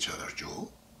fight with each other,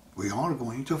 Jewel. We are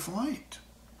going to fight.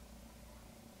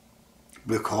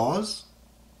 Because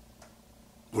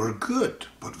we're good,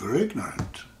 but we're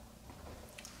ignorant.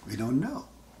 We don't know.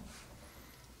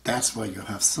 That's why you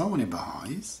have so many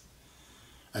Baha'is,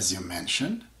 as you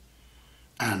mentioned,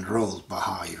 enrolled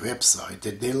Baha'i website,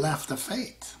 that they left the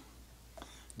faith.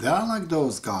 They are like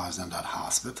those guys in that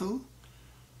hospital.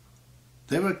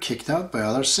 They were kicked out by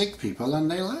other sick people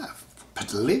and they left.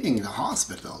 But leaving the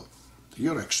hospital,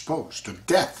 you're exposed to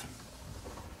death.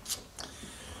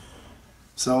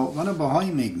 So when a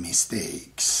Baha'i makes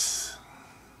mistakes,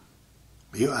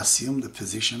 you assume the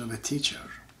position of a teacher.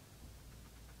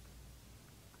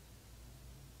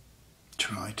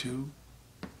 Try to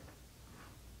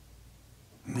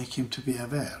make him to be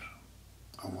aware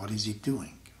of what is he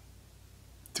doing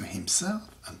to himself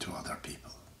and to other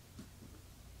people.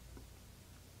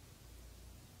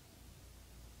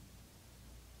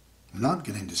 Not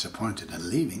getting disappointed and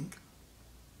leaving.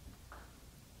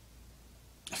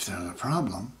 If there's a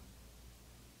problem,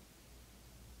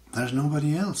 there's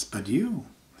nobody else but you.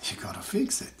 You gotta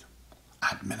fix it.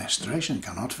 Administration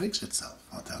cannot fix itself.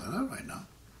 I'll tell you that right now.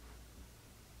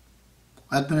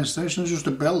 Administration is just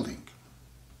a building.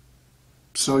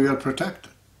 So you're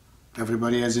protected.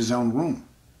 Everybody has his own room.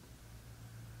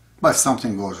 But if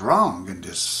something goes wrong in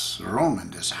this room,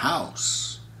 in this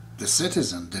house, the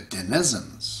citizen, the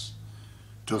denizens,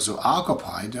 those who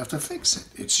occupy, they have to fix it.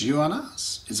 It's you and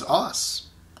us. It's us.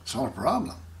 It's our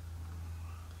problem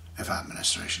if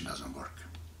administration doesn't work.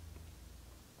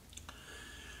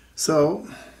 So,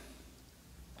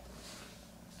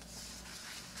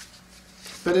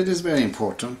 but it is very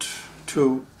important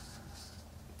to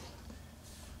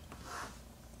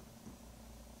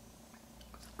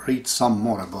read some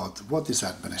more about what this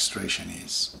administration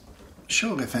is.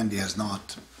 Shogi Effendi has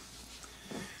not,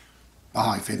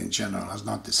 Baha'i Faith in general has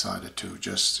not decided to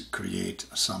just create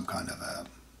some kind of a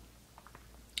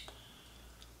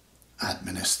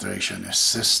administration, a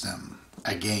system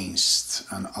against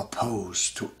and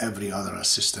opposed to every other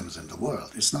systems in the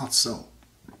world. It's not so.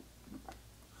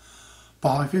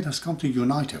 Baha'i Faith has come to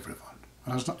unite everyone.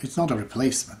 It's not a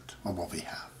replacement of what we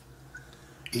have.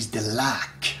 It's the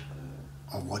lack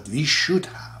of what we should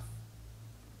have.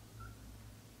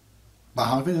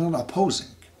 Baha'i Faith is not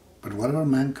opposing, but whatever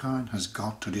mankind has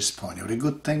got to this point, every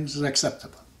good thing is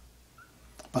acceptable.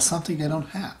 But something they don't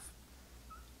have.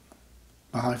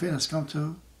 Baha'i Faith has come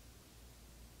to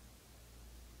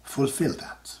fulfill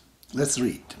that. Let's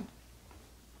read.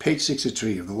 Page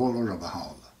 63 of the World Order of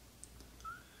Baha'u'llah.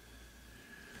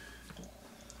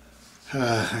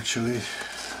 Actually,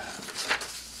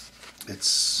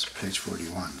 it's page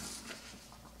 41.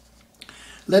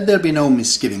 Let there be no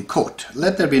misgiving, quote,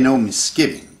 let there be no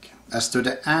misgiving as to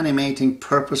the animating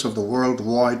purpose of the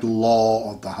worldwide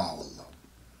law of Baha'u'llah.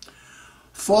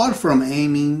 far from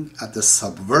aiming at the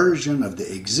subversion of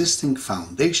the existing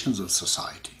foundations of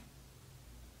society.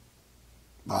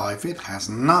 Baha'i Faith has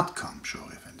not come, show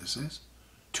appendices,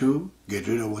 to get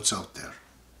rid of what's out there.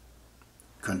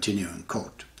 Continuing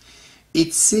quote.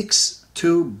 It seeks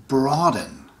to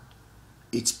broaden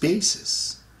its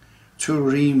basis, to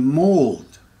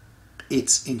remold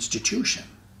its institution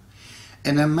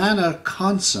in a manner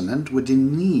consonant with the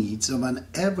needs of an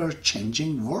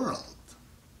ever-changing world.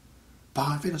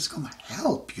 Baha'i Faith has come to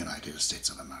help United States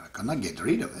of America, not get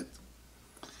rid of it.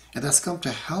 It has come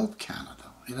to help Canada.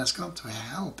 It has come to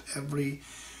help every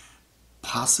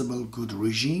possible good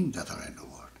regime that are in the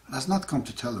world. It has not come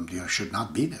to tell them they should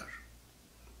not be there.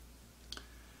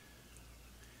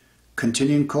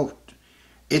 Continuing quote,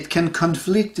 it can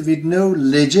conflict with no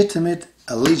legitimate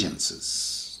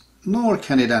allegiances, nor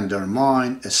can it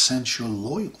undermine essential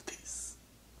loyalties.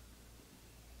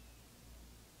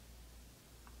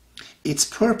 Its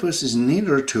purpose is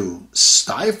neither to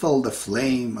stifle the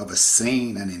flame of a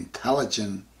sane and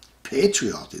intelligent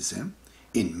patriotism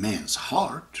in men's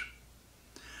heart,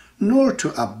 nor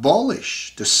to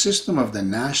abolish the system of the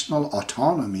national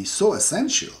autonomy so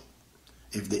essential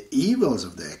if the evils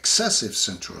of the excessive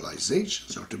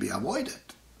centralizations are to be avoided.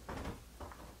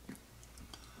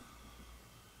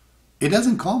 It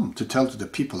doesn't come to tell to the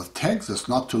people of Texas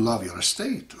not to love your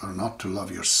state or not to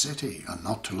love your city or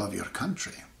not to love your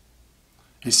country.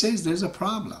 He says there's a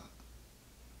problem.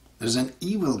 There's an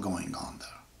evil going on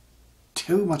there.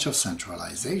 Too much of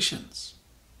centralizations.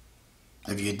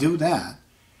 If you do that,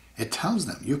 it tells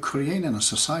them you create in a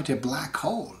society a black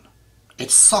hole. It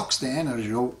sucks the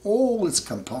energy of all its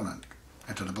components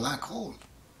into the black hole.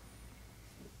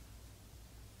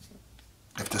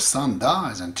 If the sun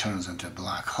dies and turns into a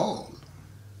black hole,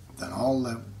 then all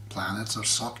the planets are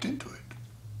sucked into it.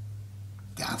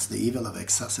 That's the evil of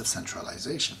excessive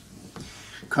centralization.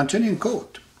 Continuing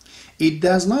quote, it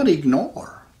does not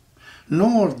ignore,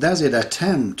 nor does it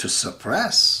attempt to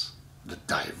suppress the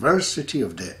diversity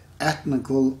of the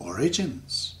ethnical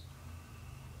origins.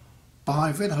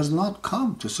 Baha'i Faith has not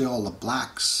come to say all the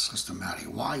blacks has to marry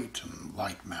white and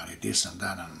white marry this and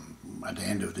that, and at the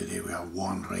end of the day we have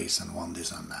one race and one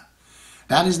this and that.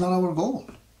 That is not our goal.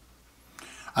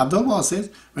 Abdu'l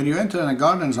says, when you enter in a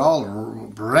garden it's all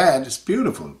red, it's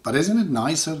beautiful, but isn't it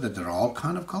nicer that they're all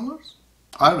kind of colors?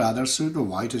 I'd rather see the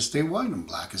white stay white and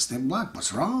black stay black.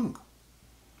 What's wrong?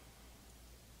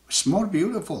 It's more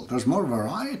beautiful. There's more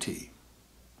variety.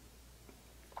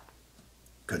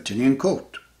 Continuing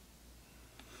quote.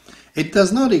 It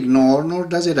does not ignore nor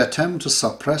does it attempt to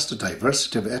suppress the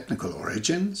diversity of ethnical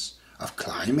origins, of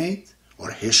climate,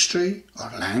 or history,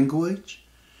 or language,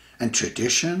 and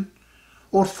tradition,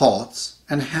 or thoughts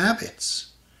and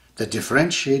habits that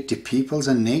differentiate the peoples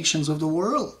and nations of the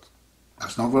world.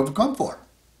 That's not what we've come for.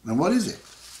 Then what is it?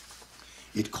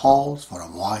 It calls for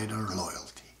a wider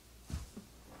loyalty,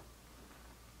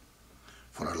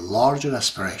 for a larger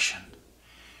aspiration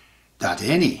that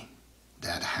any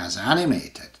that has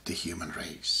animated the human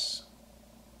race,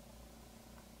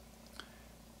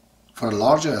 for a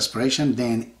larger aspiration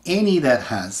than any that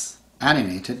has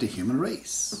animated the human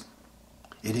race.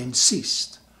 It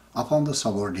insists upon the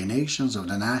subordinations of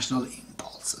the national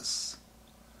impulses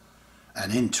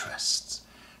and interests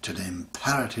to the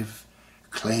imperative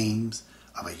claims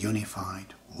of a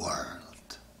unified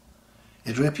world.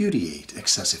 It repudiates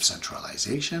excessive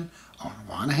centralization on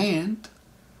one hand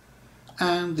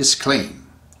and disclaim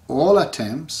all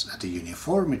attempts at the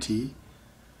uniformity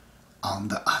on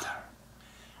the other.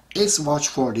 Its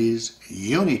watchword is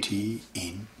unity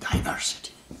in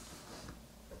diversity.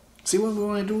 See what we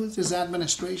want to do with this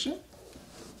administration?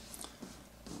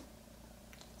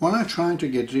 We're not trying to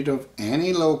get rid of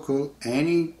any local,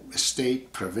 any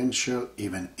state, provincial,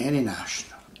 even any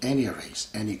national, any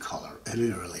race, any color, any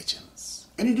religions.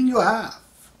 Anything you have.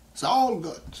 It's all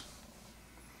good.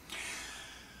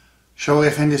 Show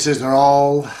appendices, they're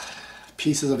all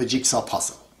pieces of a jigsaw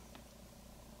puzzle.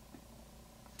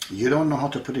 You don't know how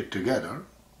to put it together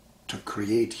to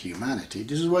create humanity.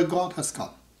 This is why God has come.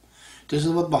 This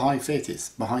is what Baha'i Faith is.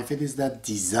 Baha'i Faith is that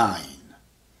design,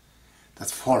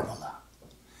 that formula,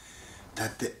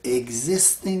 that the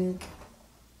existing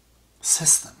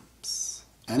systems,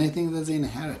 anything that's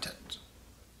inherited,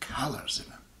 colors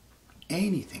even,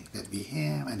 anything that we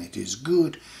have and it is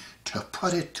good to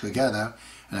put it together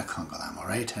in a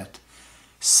conglomerated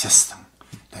system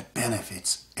that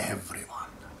benefits everyone.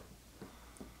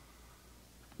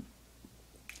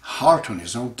 Heart on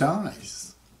its own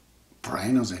dies.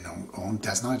 Brain on its own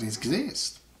does not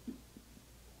exist.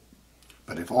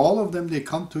 But if all of them, they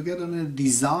come together in a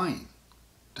design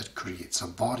that creates a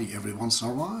body, everyone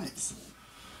survives.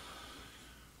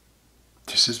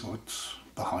 This is what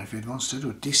Baha'i Faith wants to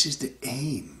do. This is the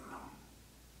aim,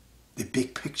 the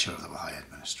big picture of the Baha'i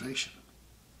administration.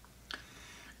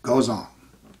 Goes on,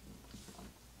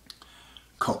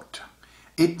 quote,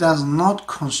 "It does not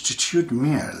constitute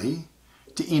merely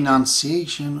the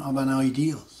enunciation of an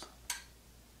ideal,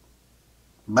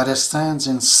 but it stands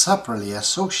inseparably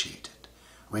associated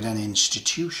with an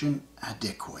institution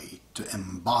adequate to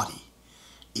embody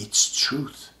its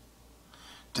truth,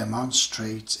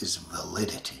 demonstrates its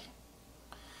validity,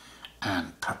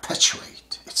 and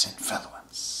perpetuate its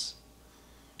influence.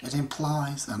 It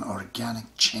implies an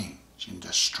organic change in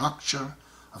the structure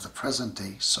of the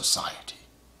present-day society,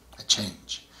 a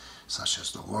change such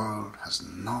as the world has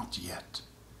not yet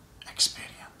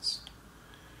experienced."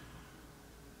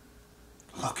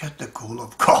 Look at the goal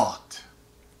of God.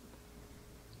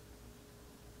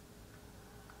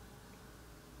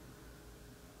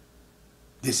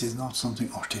 This is not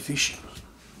something artificial.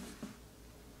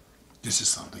 This is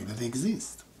something that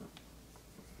exists.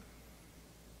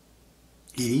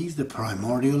 It is the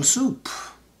primordial soup.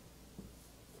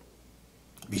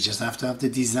 We just have to have the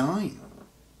design,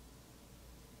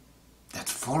 that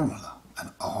formula,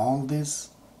 and all these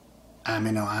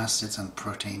amino acids and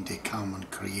protein, they come and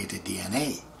create a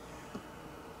DNA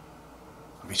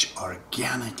which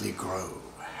organically grow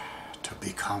to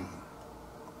become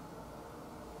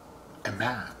a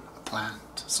man, a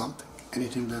plant, something,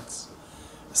 anything that's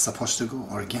supposed to go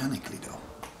organically though.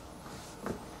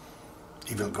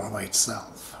 It will grow by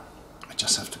itself. It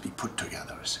just have to be put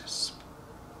together, it says.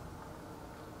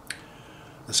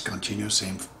 Let's continue,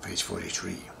 same page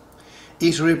 43.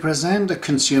 It represents the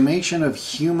consummation of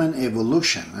human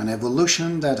evolution, an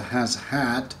evolution that has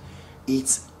had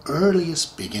its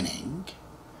earliest beginning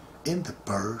in the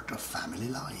birth of family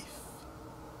life,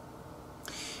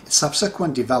 its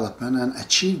subsequent development and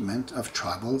achievement of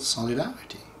tribal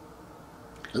solidarity,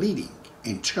 leading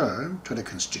in turn to the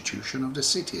constitution of the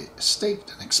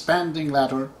city-state, and expanding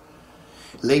later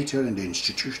in the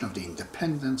institution of the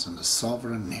independence and the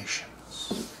sovereign nations.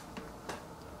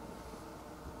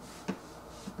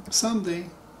 Someday,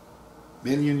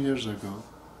 million years ago,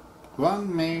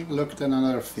 one male looked at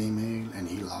another female and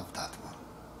he loved that one.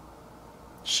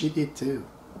 She did too.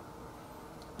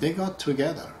 They got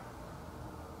together.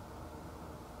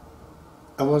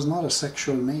 It was not a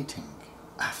sexual mating.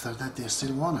 After that, they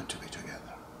still wanted to be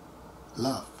together.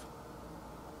 Love.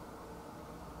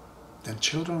 Then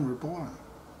children were born.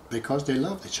 Because they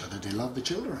loved each other, they loved the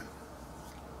children.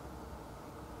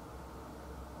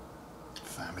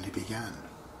 Family began.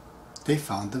 They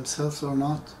found themselves or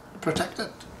not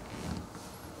protected.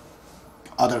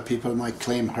 Other people might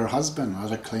claim her husband,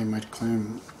 might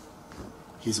claim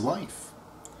his wife.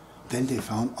 Then they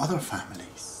found other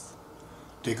families.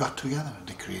 They got together,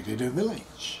 they created a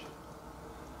village.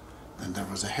 Then there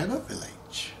was a head of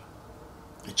village,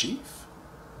 a chief,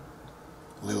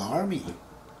 little army,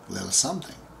 little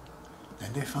something.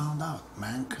 Then they found out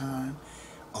mankind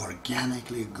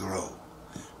organically grow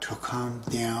to come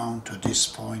down to this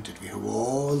point that we have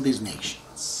all these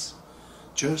nations.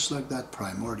 Just like that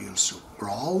primordial soup.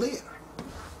 We're all there.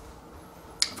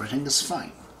 Everything is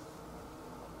fine.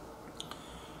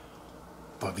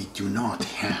 But we do not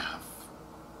have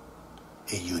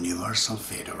a universal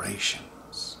federation.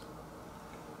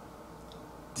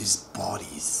 These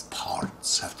bodies,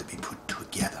 parts have to be put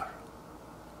together.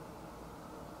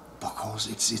 Because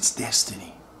it's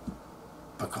destiny.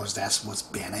 Because that's what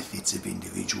benefits of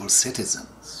individual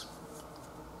citizens.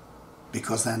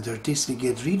 Because under this we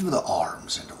get rid of the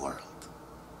arms in the world.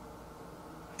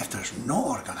 If there's no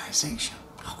organization,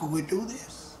 how could we do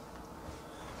this?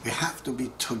 We have to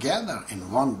be together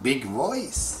in one big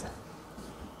voice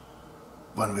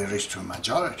when we reach to a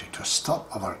majority to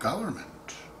stop our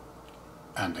government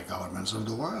and the governments of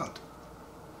the world.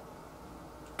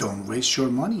 Don't waste your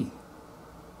money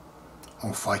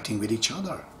on fighting with each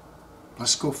other.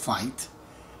 Let's go fight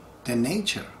the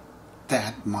nature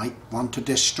that might want to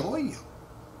destroy you.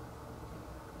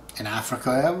 In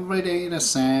Africa, every day the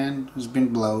sand has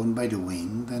been blown by the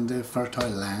wind and the fertile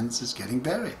lands is getting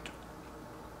buried.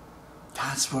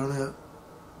 That's where the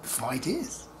fight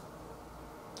is.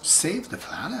 Save the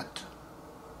planet.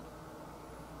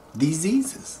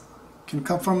 Diseases can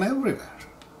come from everywhere.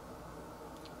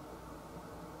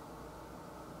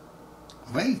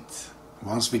 Wait,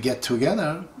 once we get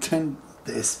together, then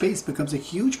the space becomes a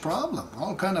huge problem.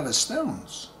 All kind of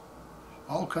stones,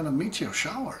 all kind of meteor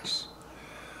showers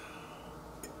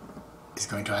is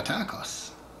going to attack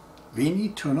us. We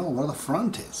need to know where the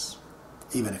front is,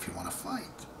 even if you want to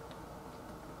fight.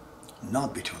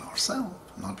 Not between ourselves,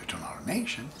 not between our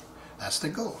nations. That's the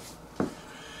goal.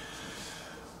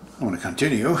 I want to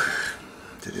continue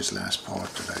to this last part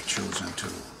that I've chosen to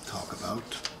talk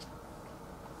about.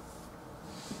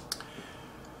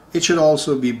 It should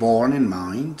also be borne in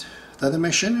mind that the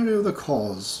machinery of the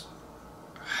cause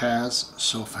has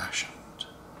so fashioned.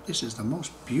 This is the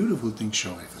most beautiful thing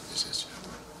showing for this issue.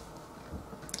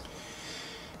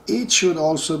 It should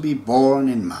also be borne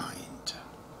in mind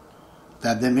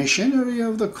that the machinery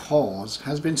of the cause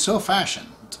has been so fashioned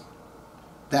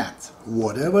that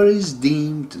whatever is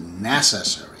deemed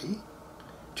necessary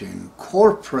to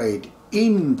incorporate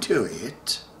into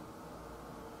it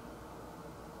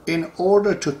in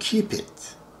order to keep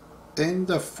it in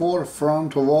the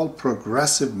forefront of all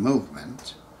progressive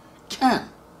movement can,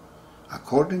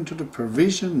 according to the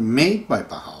provision made by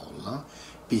Baha'u'llah,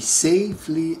 be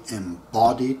safely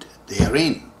embodied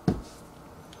therein.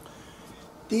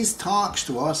 This talks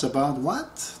to us about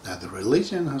what? That the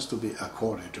religion has to be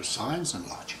according to science and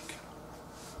logic.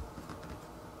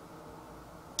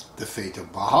 The faith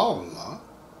of Baha'u'llah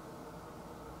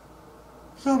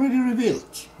is already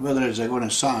revealed. Whether it's according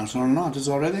to science or not, it's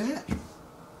already there.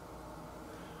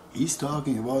 He's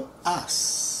talking about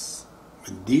us,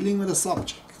 when dealing with a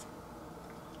subject.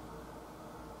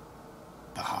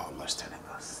 Baha'u'llah is telling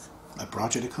us, I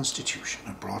brought you the constitution,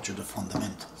 I brought you the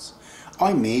fundamentals.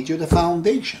 I made you the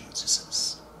foundations, he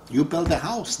says. You build a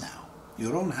house now,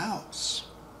 your own house.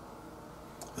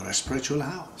 You're a spiritual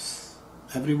house,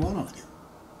 every one of you,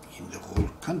 in the whole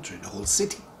country, the whole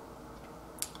city.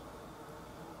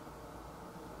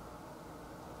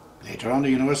 Later on, the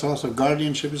universal house of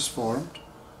guardianship is formed.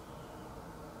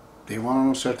 They want to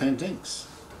know certain things.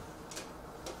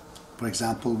 For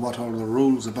example, what are the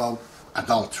rules about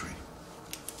adultery?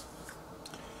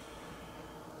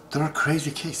 There are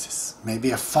crazy cases.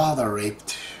 Maybe a father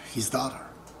raped his daughter.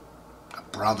 A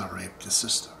brother raped his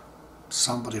sister.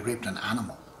 Somebody raped an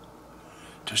animal.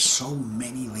 There's so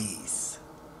many ways.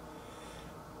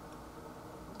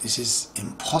 This is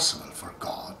impossible for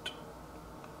God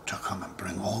to come and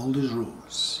bring all these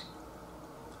rules.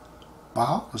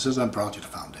 Baha'u'llah says, I brought you the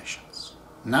foundations.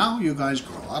 Now you guys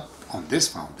grow up on this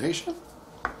foundation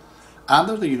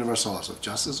under the universal laws of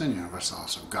justice and universal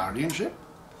laws of guardianship.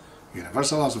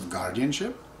 Universal laws of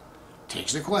guardianship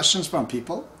takes the questions from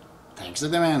people, takes the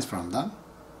demands from them,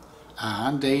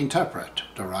 and they interpret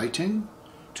the writing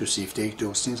to see if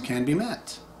those things can be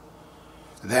met.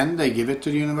 Then they give it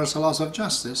to the universal laws of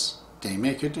justice, they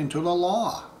make it into the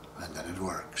law, and then it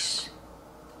works.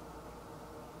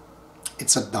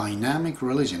 It's a dynamic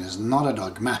religion, it's not a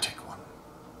dogmatic one.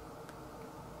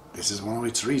 This is one of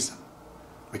its reasons.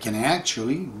 We can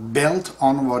actually build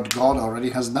on what God already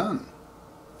has done.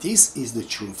 This is the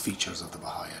true features of the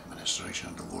Baha'i administration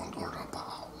of the world order of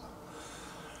Baha'u'llah.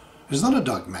 It's not a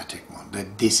dogmatic one,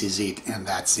 that this is it and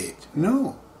that's it.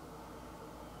 No.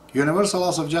 Universal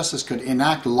laws of justice could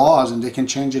enact laws and they can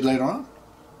change it later on.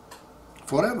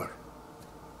 Forever.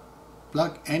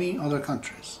 Like any other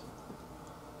countries.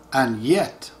 And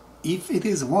yet, if it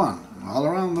is one all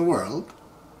around the world,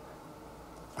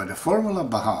 by the formula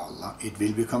of Baha'u'llah, it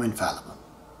will become infallible.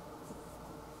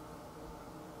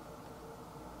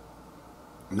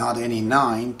 Not any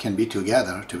 9 can be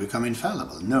together to become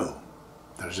infallible. No.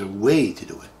 There's a way to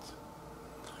do it.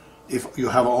 If you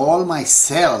have all my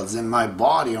cells in my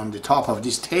body on the top of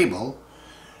this table,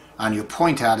 and you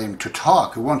point at him to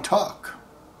talk, he won't talk.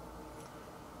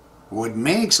 What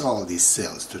makes all these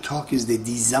cells to talk is the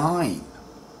design.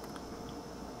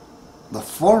 The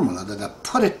formula that I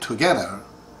put it together,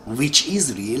 which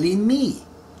is really me.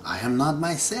 I am not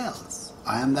my cells.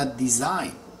 I am that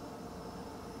design.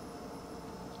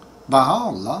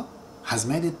 Baha'u'llah has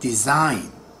made it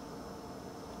design.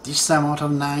 This time out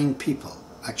of 9 people,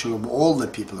 actually of all the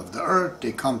people of the earth,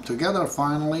 they come together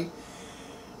finally,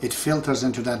 it filters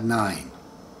into that 9.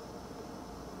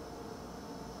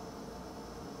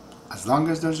 As long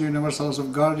as there's universal laws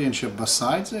of guardianship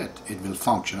besides it, it will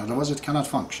function, otherwise it cannot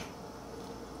function.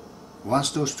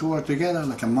 Once those two are together,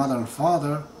 like a mother and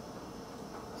father,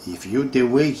 the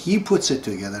way he puts it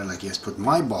together, like he has put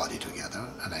my body together,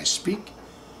 and I speak,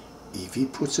 if he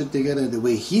puts it together the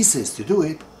way he says to do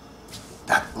it,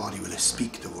 that body will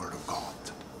speak the word of God.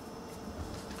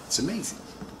 It's amazing.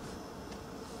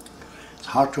 It's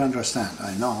hard to understand,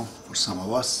 I know, for some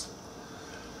of us.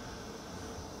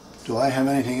 Do I have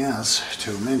anything else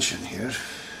to mention here?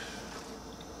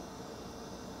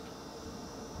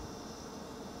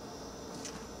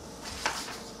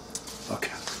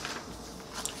 Okay.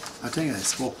 I think I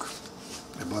spoke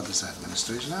about this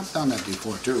administration. I've done that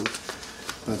before too.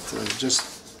 But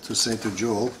just to say to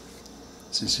Joel,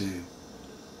 since he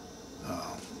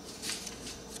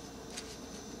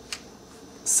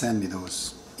sent me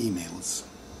those emails,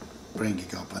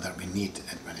 bringing up whether we need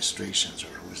administrations or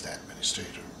who is the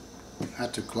administrator. I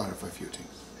had to clarify a few things.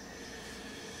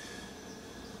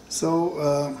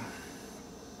 So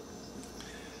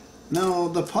now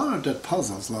the part that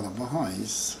puzzles a lot of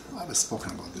Baha'is, I've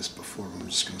spoken about this before, but I'm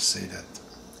just going to say that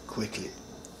quickly.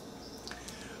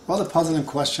 One of the puzzling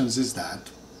questions is that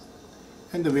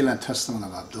in the Will and Testament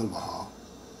of Abdu'l,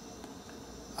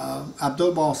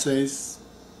 Abdu'l says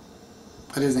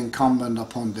it is incumbent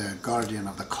upon the guardian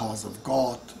of the cause of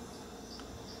God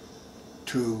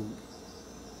to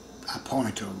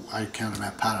appoint, or I can't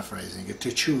remember paraphrasing it,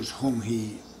 to choose whom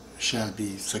he shall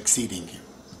be succeeding him.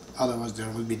 Otherwise there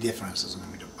will be differences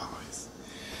among the Baha'is.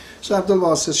 So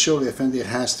Abdu'l says surely Effendi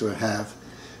has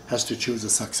to choose a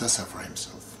successor for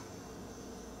himself.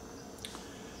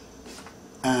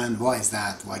 And why is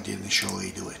that? Why didn't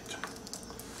Shawi do it?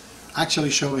 Actually,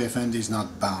 Shawi Effendi is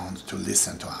not bound to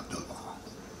listen to Abdu'l.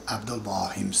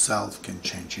 Abdu'l himself can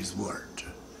change his word.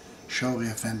 Shawi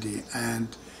Effendi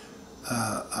and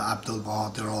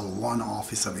Abdu'l, they're all one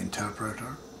office of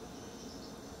interpreter.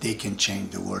 They can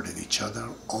change the word of each other.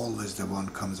 Always the one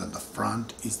comes on the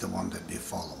front is the one that they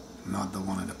follow, not the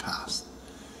one in the past.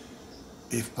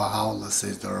 If Baha'u'llah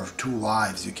says there are 2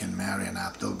 wives you can marry and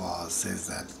Abdu'l says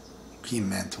that he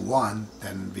meant one,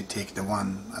 then we take the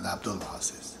one that Abdu'l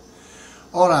says.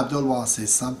 Or Abdu'l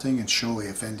says something and Shawi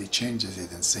Effendi changes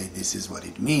it and say this is what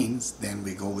it means, then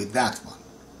we go with that one.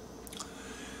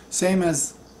 Same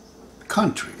as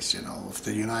countries, you know, if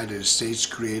the United States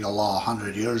create a law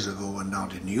 100 years ago and now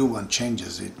the new one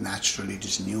changes it, naturally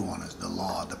this new one is the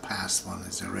law, the past one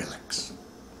is the relics.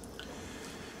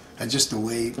 That's just the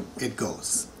way it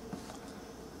goes.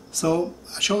 So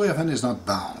Shawi Effendi is not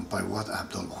bound by what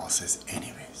Abdu'l says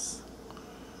anyways.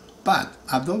 But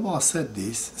Abdu'l said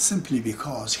this simply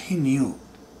because he knew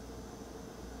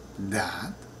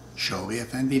that Shawi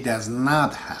Effendi does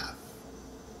not have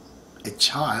a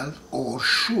child or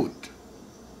should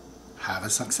have a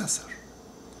successor.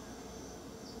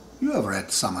 You have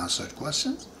read some answered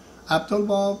questions.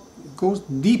 Abdu'l goes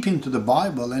deep into the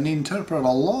Bible and interprets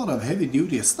a lot of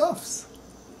heavy-duty stuffs.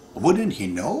 Wouldn't he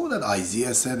know that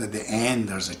Isaiah said at the end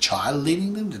there's a child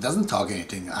leading them? It doesn't talk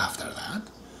anything after that.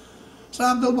 So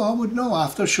Abdu'l would know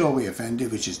after Shawi Effendi,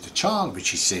 which is the child, which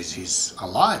he says he's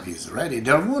alive, he's ready,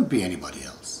 there won't be anybody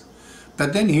else.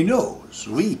 But then he knows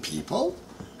we people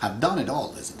have done it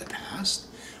always in the past,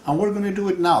 and we're going to do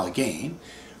it now again,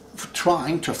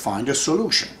 trying to find a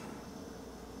solution.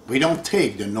 We don't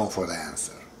take the no for the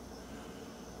answer.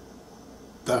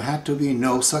 There had to be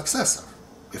no successor.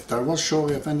 If there was,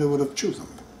 Shawi Effendi would have chosen.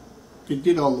 He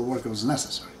did all the work that was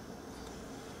necessary.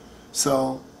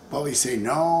 So, but we say,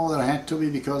 no, there had to be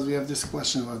because we have this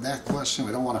question or that question.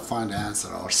 We don't want to find the answer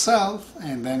ourselves.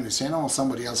 And then we say, no,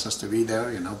 somebody else has to be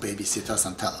there, you know, babysit us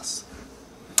and tell us.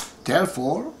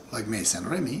 Therefore, like Mason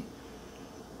Remy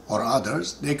or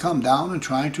others, they come down and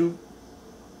try to,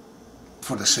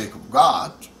 for the sake of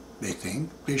God, they think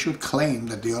they should claim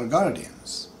that they are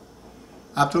guardians.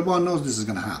 Abdu'l knows this is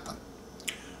going to happen.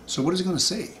 So what is he going to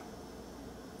say?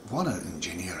 What an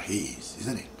engineer he is,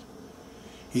 isn't it?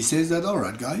 He says that, all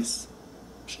right, guys,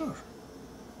 sure.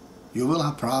 You will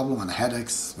have problems and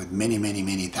headaches with many, many,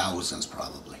 many thousands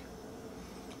probably.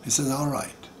 He says, all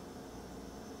right.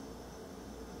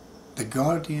 The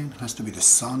guardian has to be the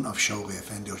son of Shawi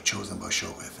Effendi or chosen by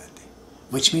Shawi Effendi.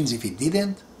 Which means if he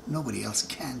didn't, nobody else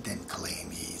can then claim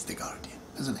he is the guardian,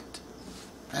 isn't it?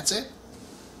 That's it.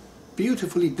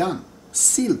 Beautifully done.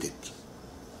 Sealed it.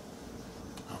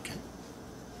 Okay.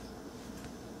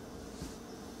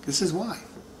 This is why.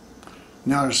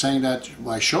 Now they're saying that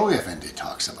why Shawi Effendi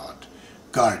talks about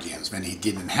guardians when he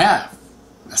didn't have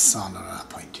a son or an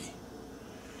appointee.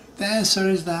 The answer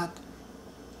is that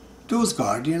those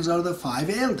guardians are the 5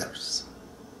 elders.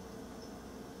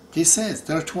 He says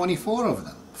there are 24 of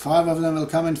them. 5 of them will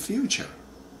come in future.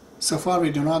 So far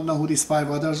we do not know who these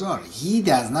 5 others are. He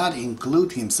does not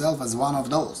include himself as one of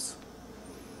those.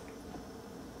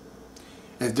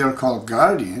 If they're called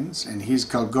guardians and he's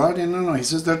called guardian, no, he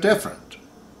says they're different.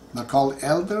 They're called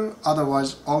elder,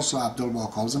 otherwise also Abdu'l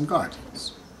calls them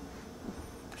guardians.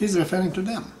 He's referring to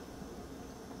them.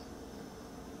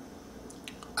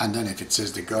 And then if it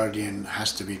says the guardian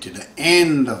has to be to the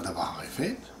end of the Baha'i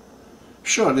Faith,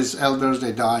 sure, these elders,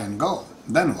 they die and go.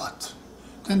 Then what?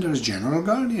 Then there's general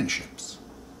guardianships.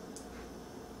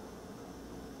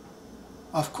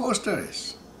 Of course there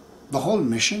is. The whole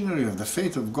missionary of the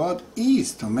faith of God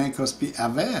is to make us be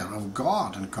aware of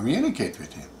God and communicate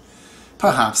with Him.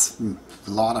 Perhaps a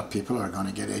lot of people are going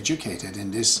to get educated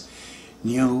in this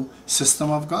new system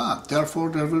of God. Therefore,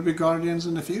 there will be guardians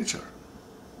in the future.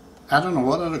 I don't know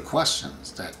what are the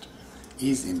questions that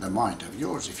is in the mind of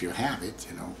yours. If you have it,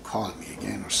 call me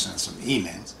again or send some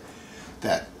emails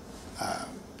that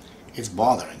it's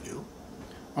bothering you.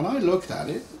 When I looked at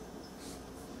it,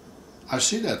 I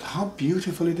see that how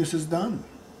beautifully this is done.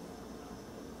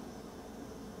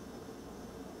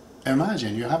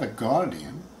 Imagine you have a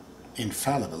guardian,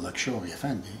 infallible like Shoghi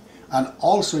Effendi, and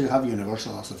also you have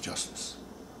universal laws of justice.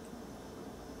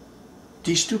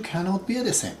 These two cannot be at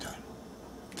the same time.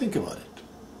 Think about it.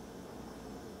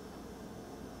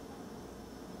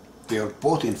 They are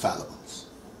both infallibles.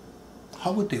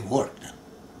 How would they work then?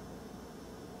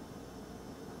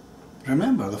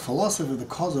 Remember, the philosophy of the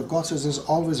cause of God says there's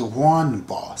always one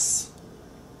boss,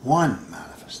 one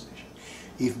manifestation.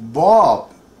 If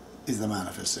Bob is the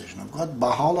manifestation of God,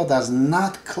 Baha'u'llah does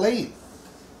not claim.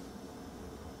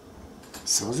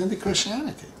 So is in the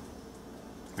Christianity.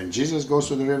 When Jesus goes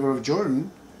to the river of Jordan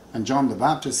and John the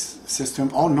Baptist says to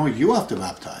him, oh no, you have to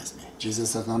baptize me.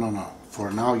 Jesus says, no,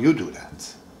 for now you do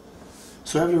that.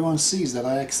 So everyone sees that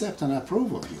I accept and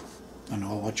approve of you and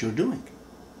know what you're doing.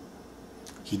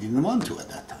 He didn't want to at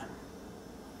that time.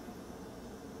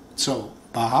 So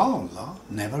Baha'u'llah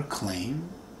never claimed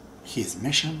his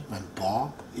mission when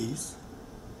Bob is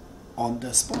on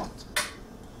the spot.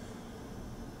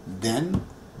 Then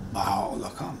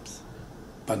Baha'u'llah comes.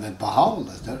 But then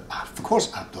Baha'u'llah is there. Of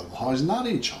course, Abdu'l is not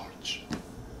in charge.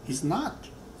 He's not,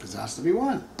 because there has to be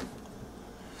one.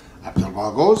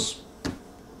 Abdu'l goes,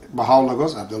 Baha'u'llah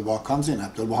goes, Abdu'l comes in,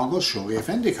 Abdu'l goes, Shoghi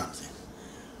Effendi comes in.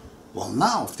 Well,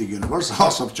 now, if the universal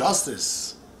laws of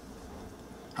justice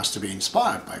has to be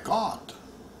inspired by God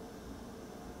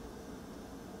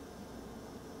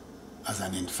as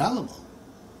an infallible,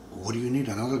 what do you need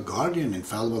another guardian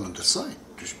infallible on the side?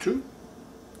 Just two?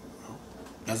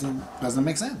 Doesn't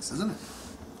make sense, doesn't it?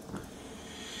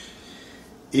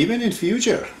 Even in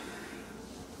future,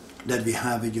 that we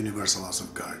have a universal laws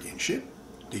of guardianship,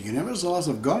 the universal laws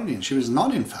of guardianship is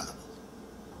not infallible.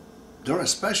 They're a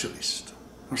specialist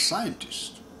or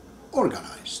scientist,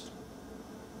 organized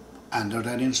under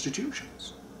that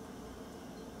institutions.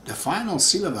 The final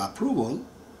seal of approval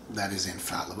that is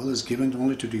infallible is given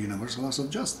only to the universal laws of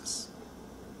justice.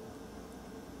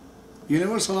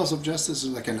 Universal laws of justice is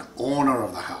like an owner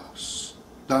of the house.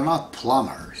 They're not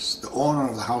plumbers. The owner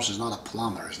of the house is not a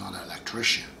plumber, he's not an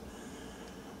electrician,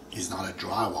 he's not a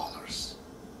drywaller,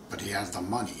 but he has the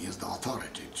money, he has the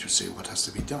authority to say what has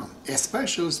to be done. A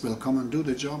specialist will come and do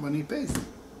the job and he pays them.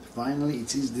 Finally,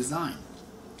 it is designed.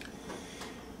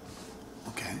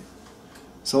 Okay?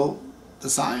 So, the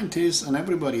scientists and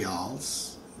everybody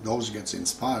else, those who gets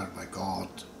inspired by God,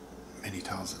 many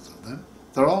thousands of them,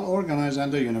 they're all organized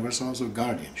under universal laws of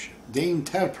guardianship. They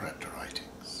interpret the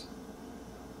writings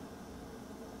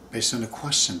based on the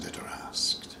question that are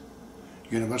asked.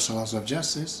 Universal laws of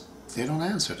justice, they don't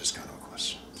answer this kind of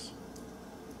questions.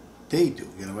 They do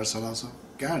universal laws of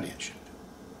guardianship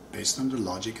based on the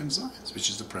logic and science, which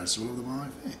is the principle of the Baha'i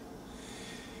Faith.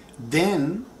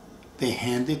 Then they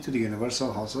hand it to the universal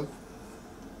laws of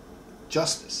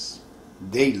justice.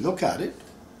 They look at it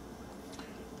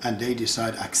and they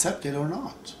decide accept it or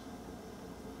not.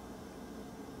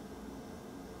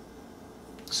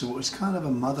 So it's kind of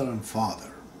a mother and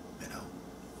father,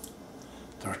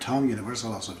 There are times universal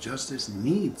laws of justice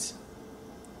needs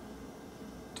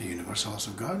the universal laws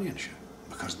of guardianship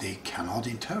because they cannot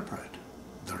interpret.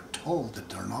 They're told that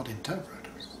they're not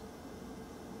interpreters.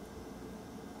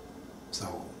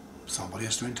 So somebody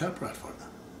has to interpret for them.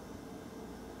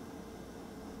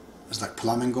 It's like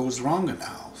plumbing goes wrong in the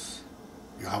house.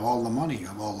 You have all the money, you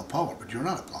have all the power, but you're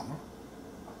not a plumber.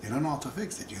 You don't know how to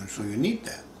fix it, so you need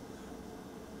that.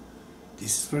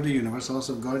 This is where the universal laws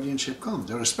of guardianship come.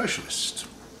 They're a specialist.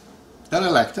 They're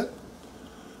elected,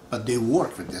 but they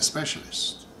work with their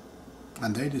specialist.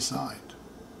 And they decide,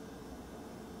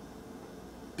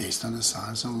 based on the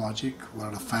science and logic,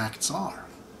 where the facts are.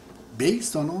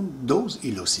 Based on those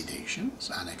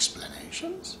elucidations and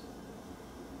explanations,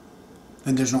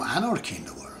 then there's no anarchy in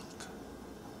the world.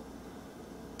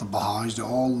 The Baha'is, they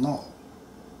all know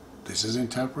this is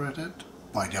interpreted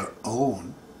by their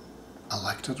own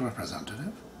elected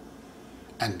representative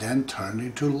and then turned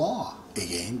into law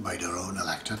again by their own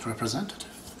elected representative.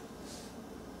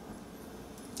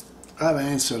 I've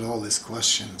answered all these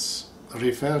questions.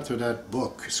 Refer to that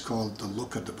book. It's called The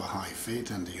Look at the Baha'i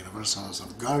Faith and the Universal Laws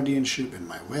of Guardianship in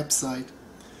my website,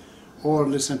 or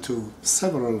listen to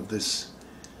several of these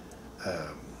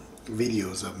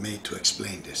videos I've made to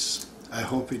explain this. I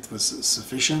hope it was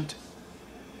sufficient.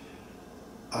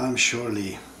 I'm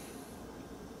surely,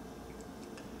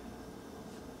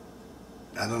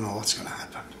 I don't know what's going to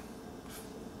happen.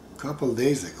 A couple of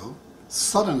days ago,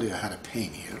 suddenly I had a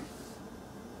pain here.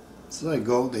 So I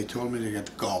go, they told me to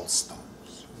get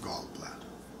gallstones, gallbladder.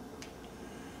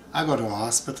 I go to a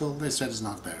hospital, they said it's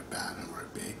not very bad and very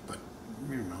big, but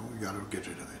you know, you gotta get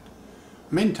rid of it.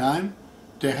 Meantime,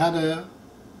 they had a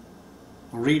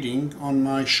reading on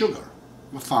my sugar.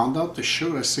 I found out the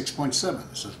sugar is 6.7.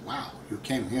 I said, wow, you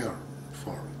came here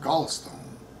for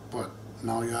gallstone, but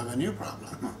now you have a new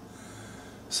problem.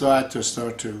 So I had to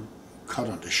start to cut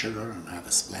on the sugar and have a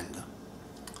Splenda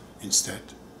instead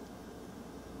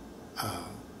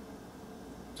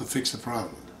to fix the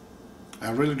problem. I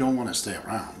really don't want to stay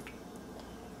around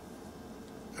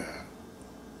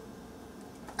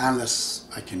unless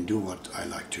I can do what I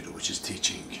like to do, which is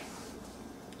teaching.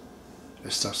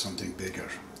 Let's start something bigger.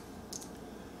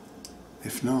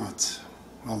 If not,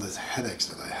 all the headaches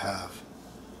that I have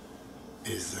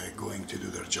is going to do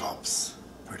their jobs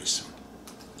pretty soon.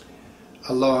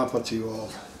 Aloha to you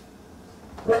all.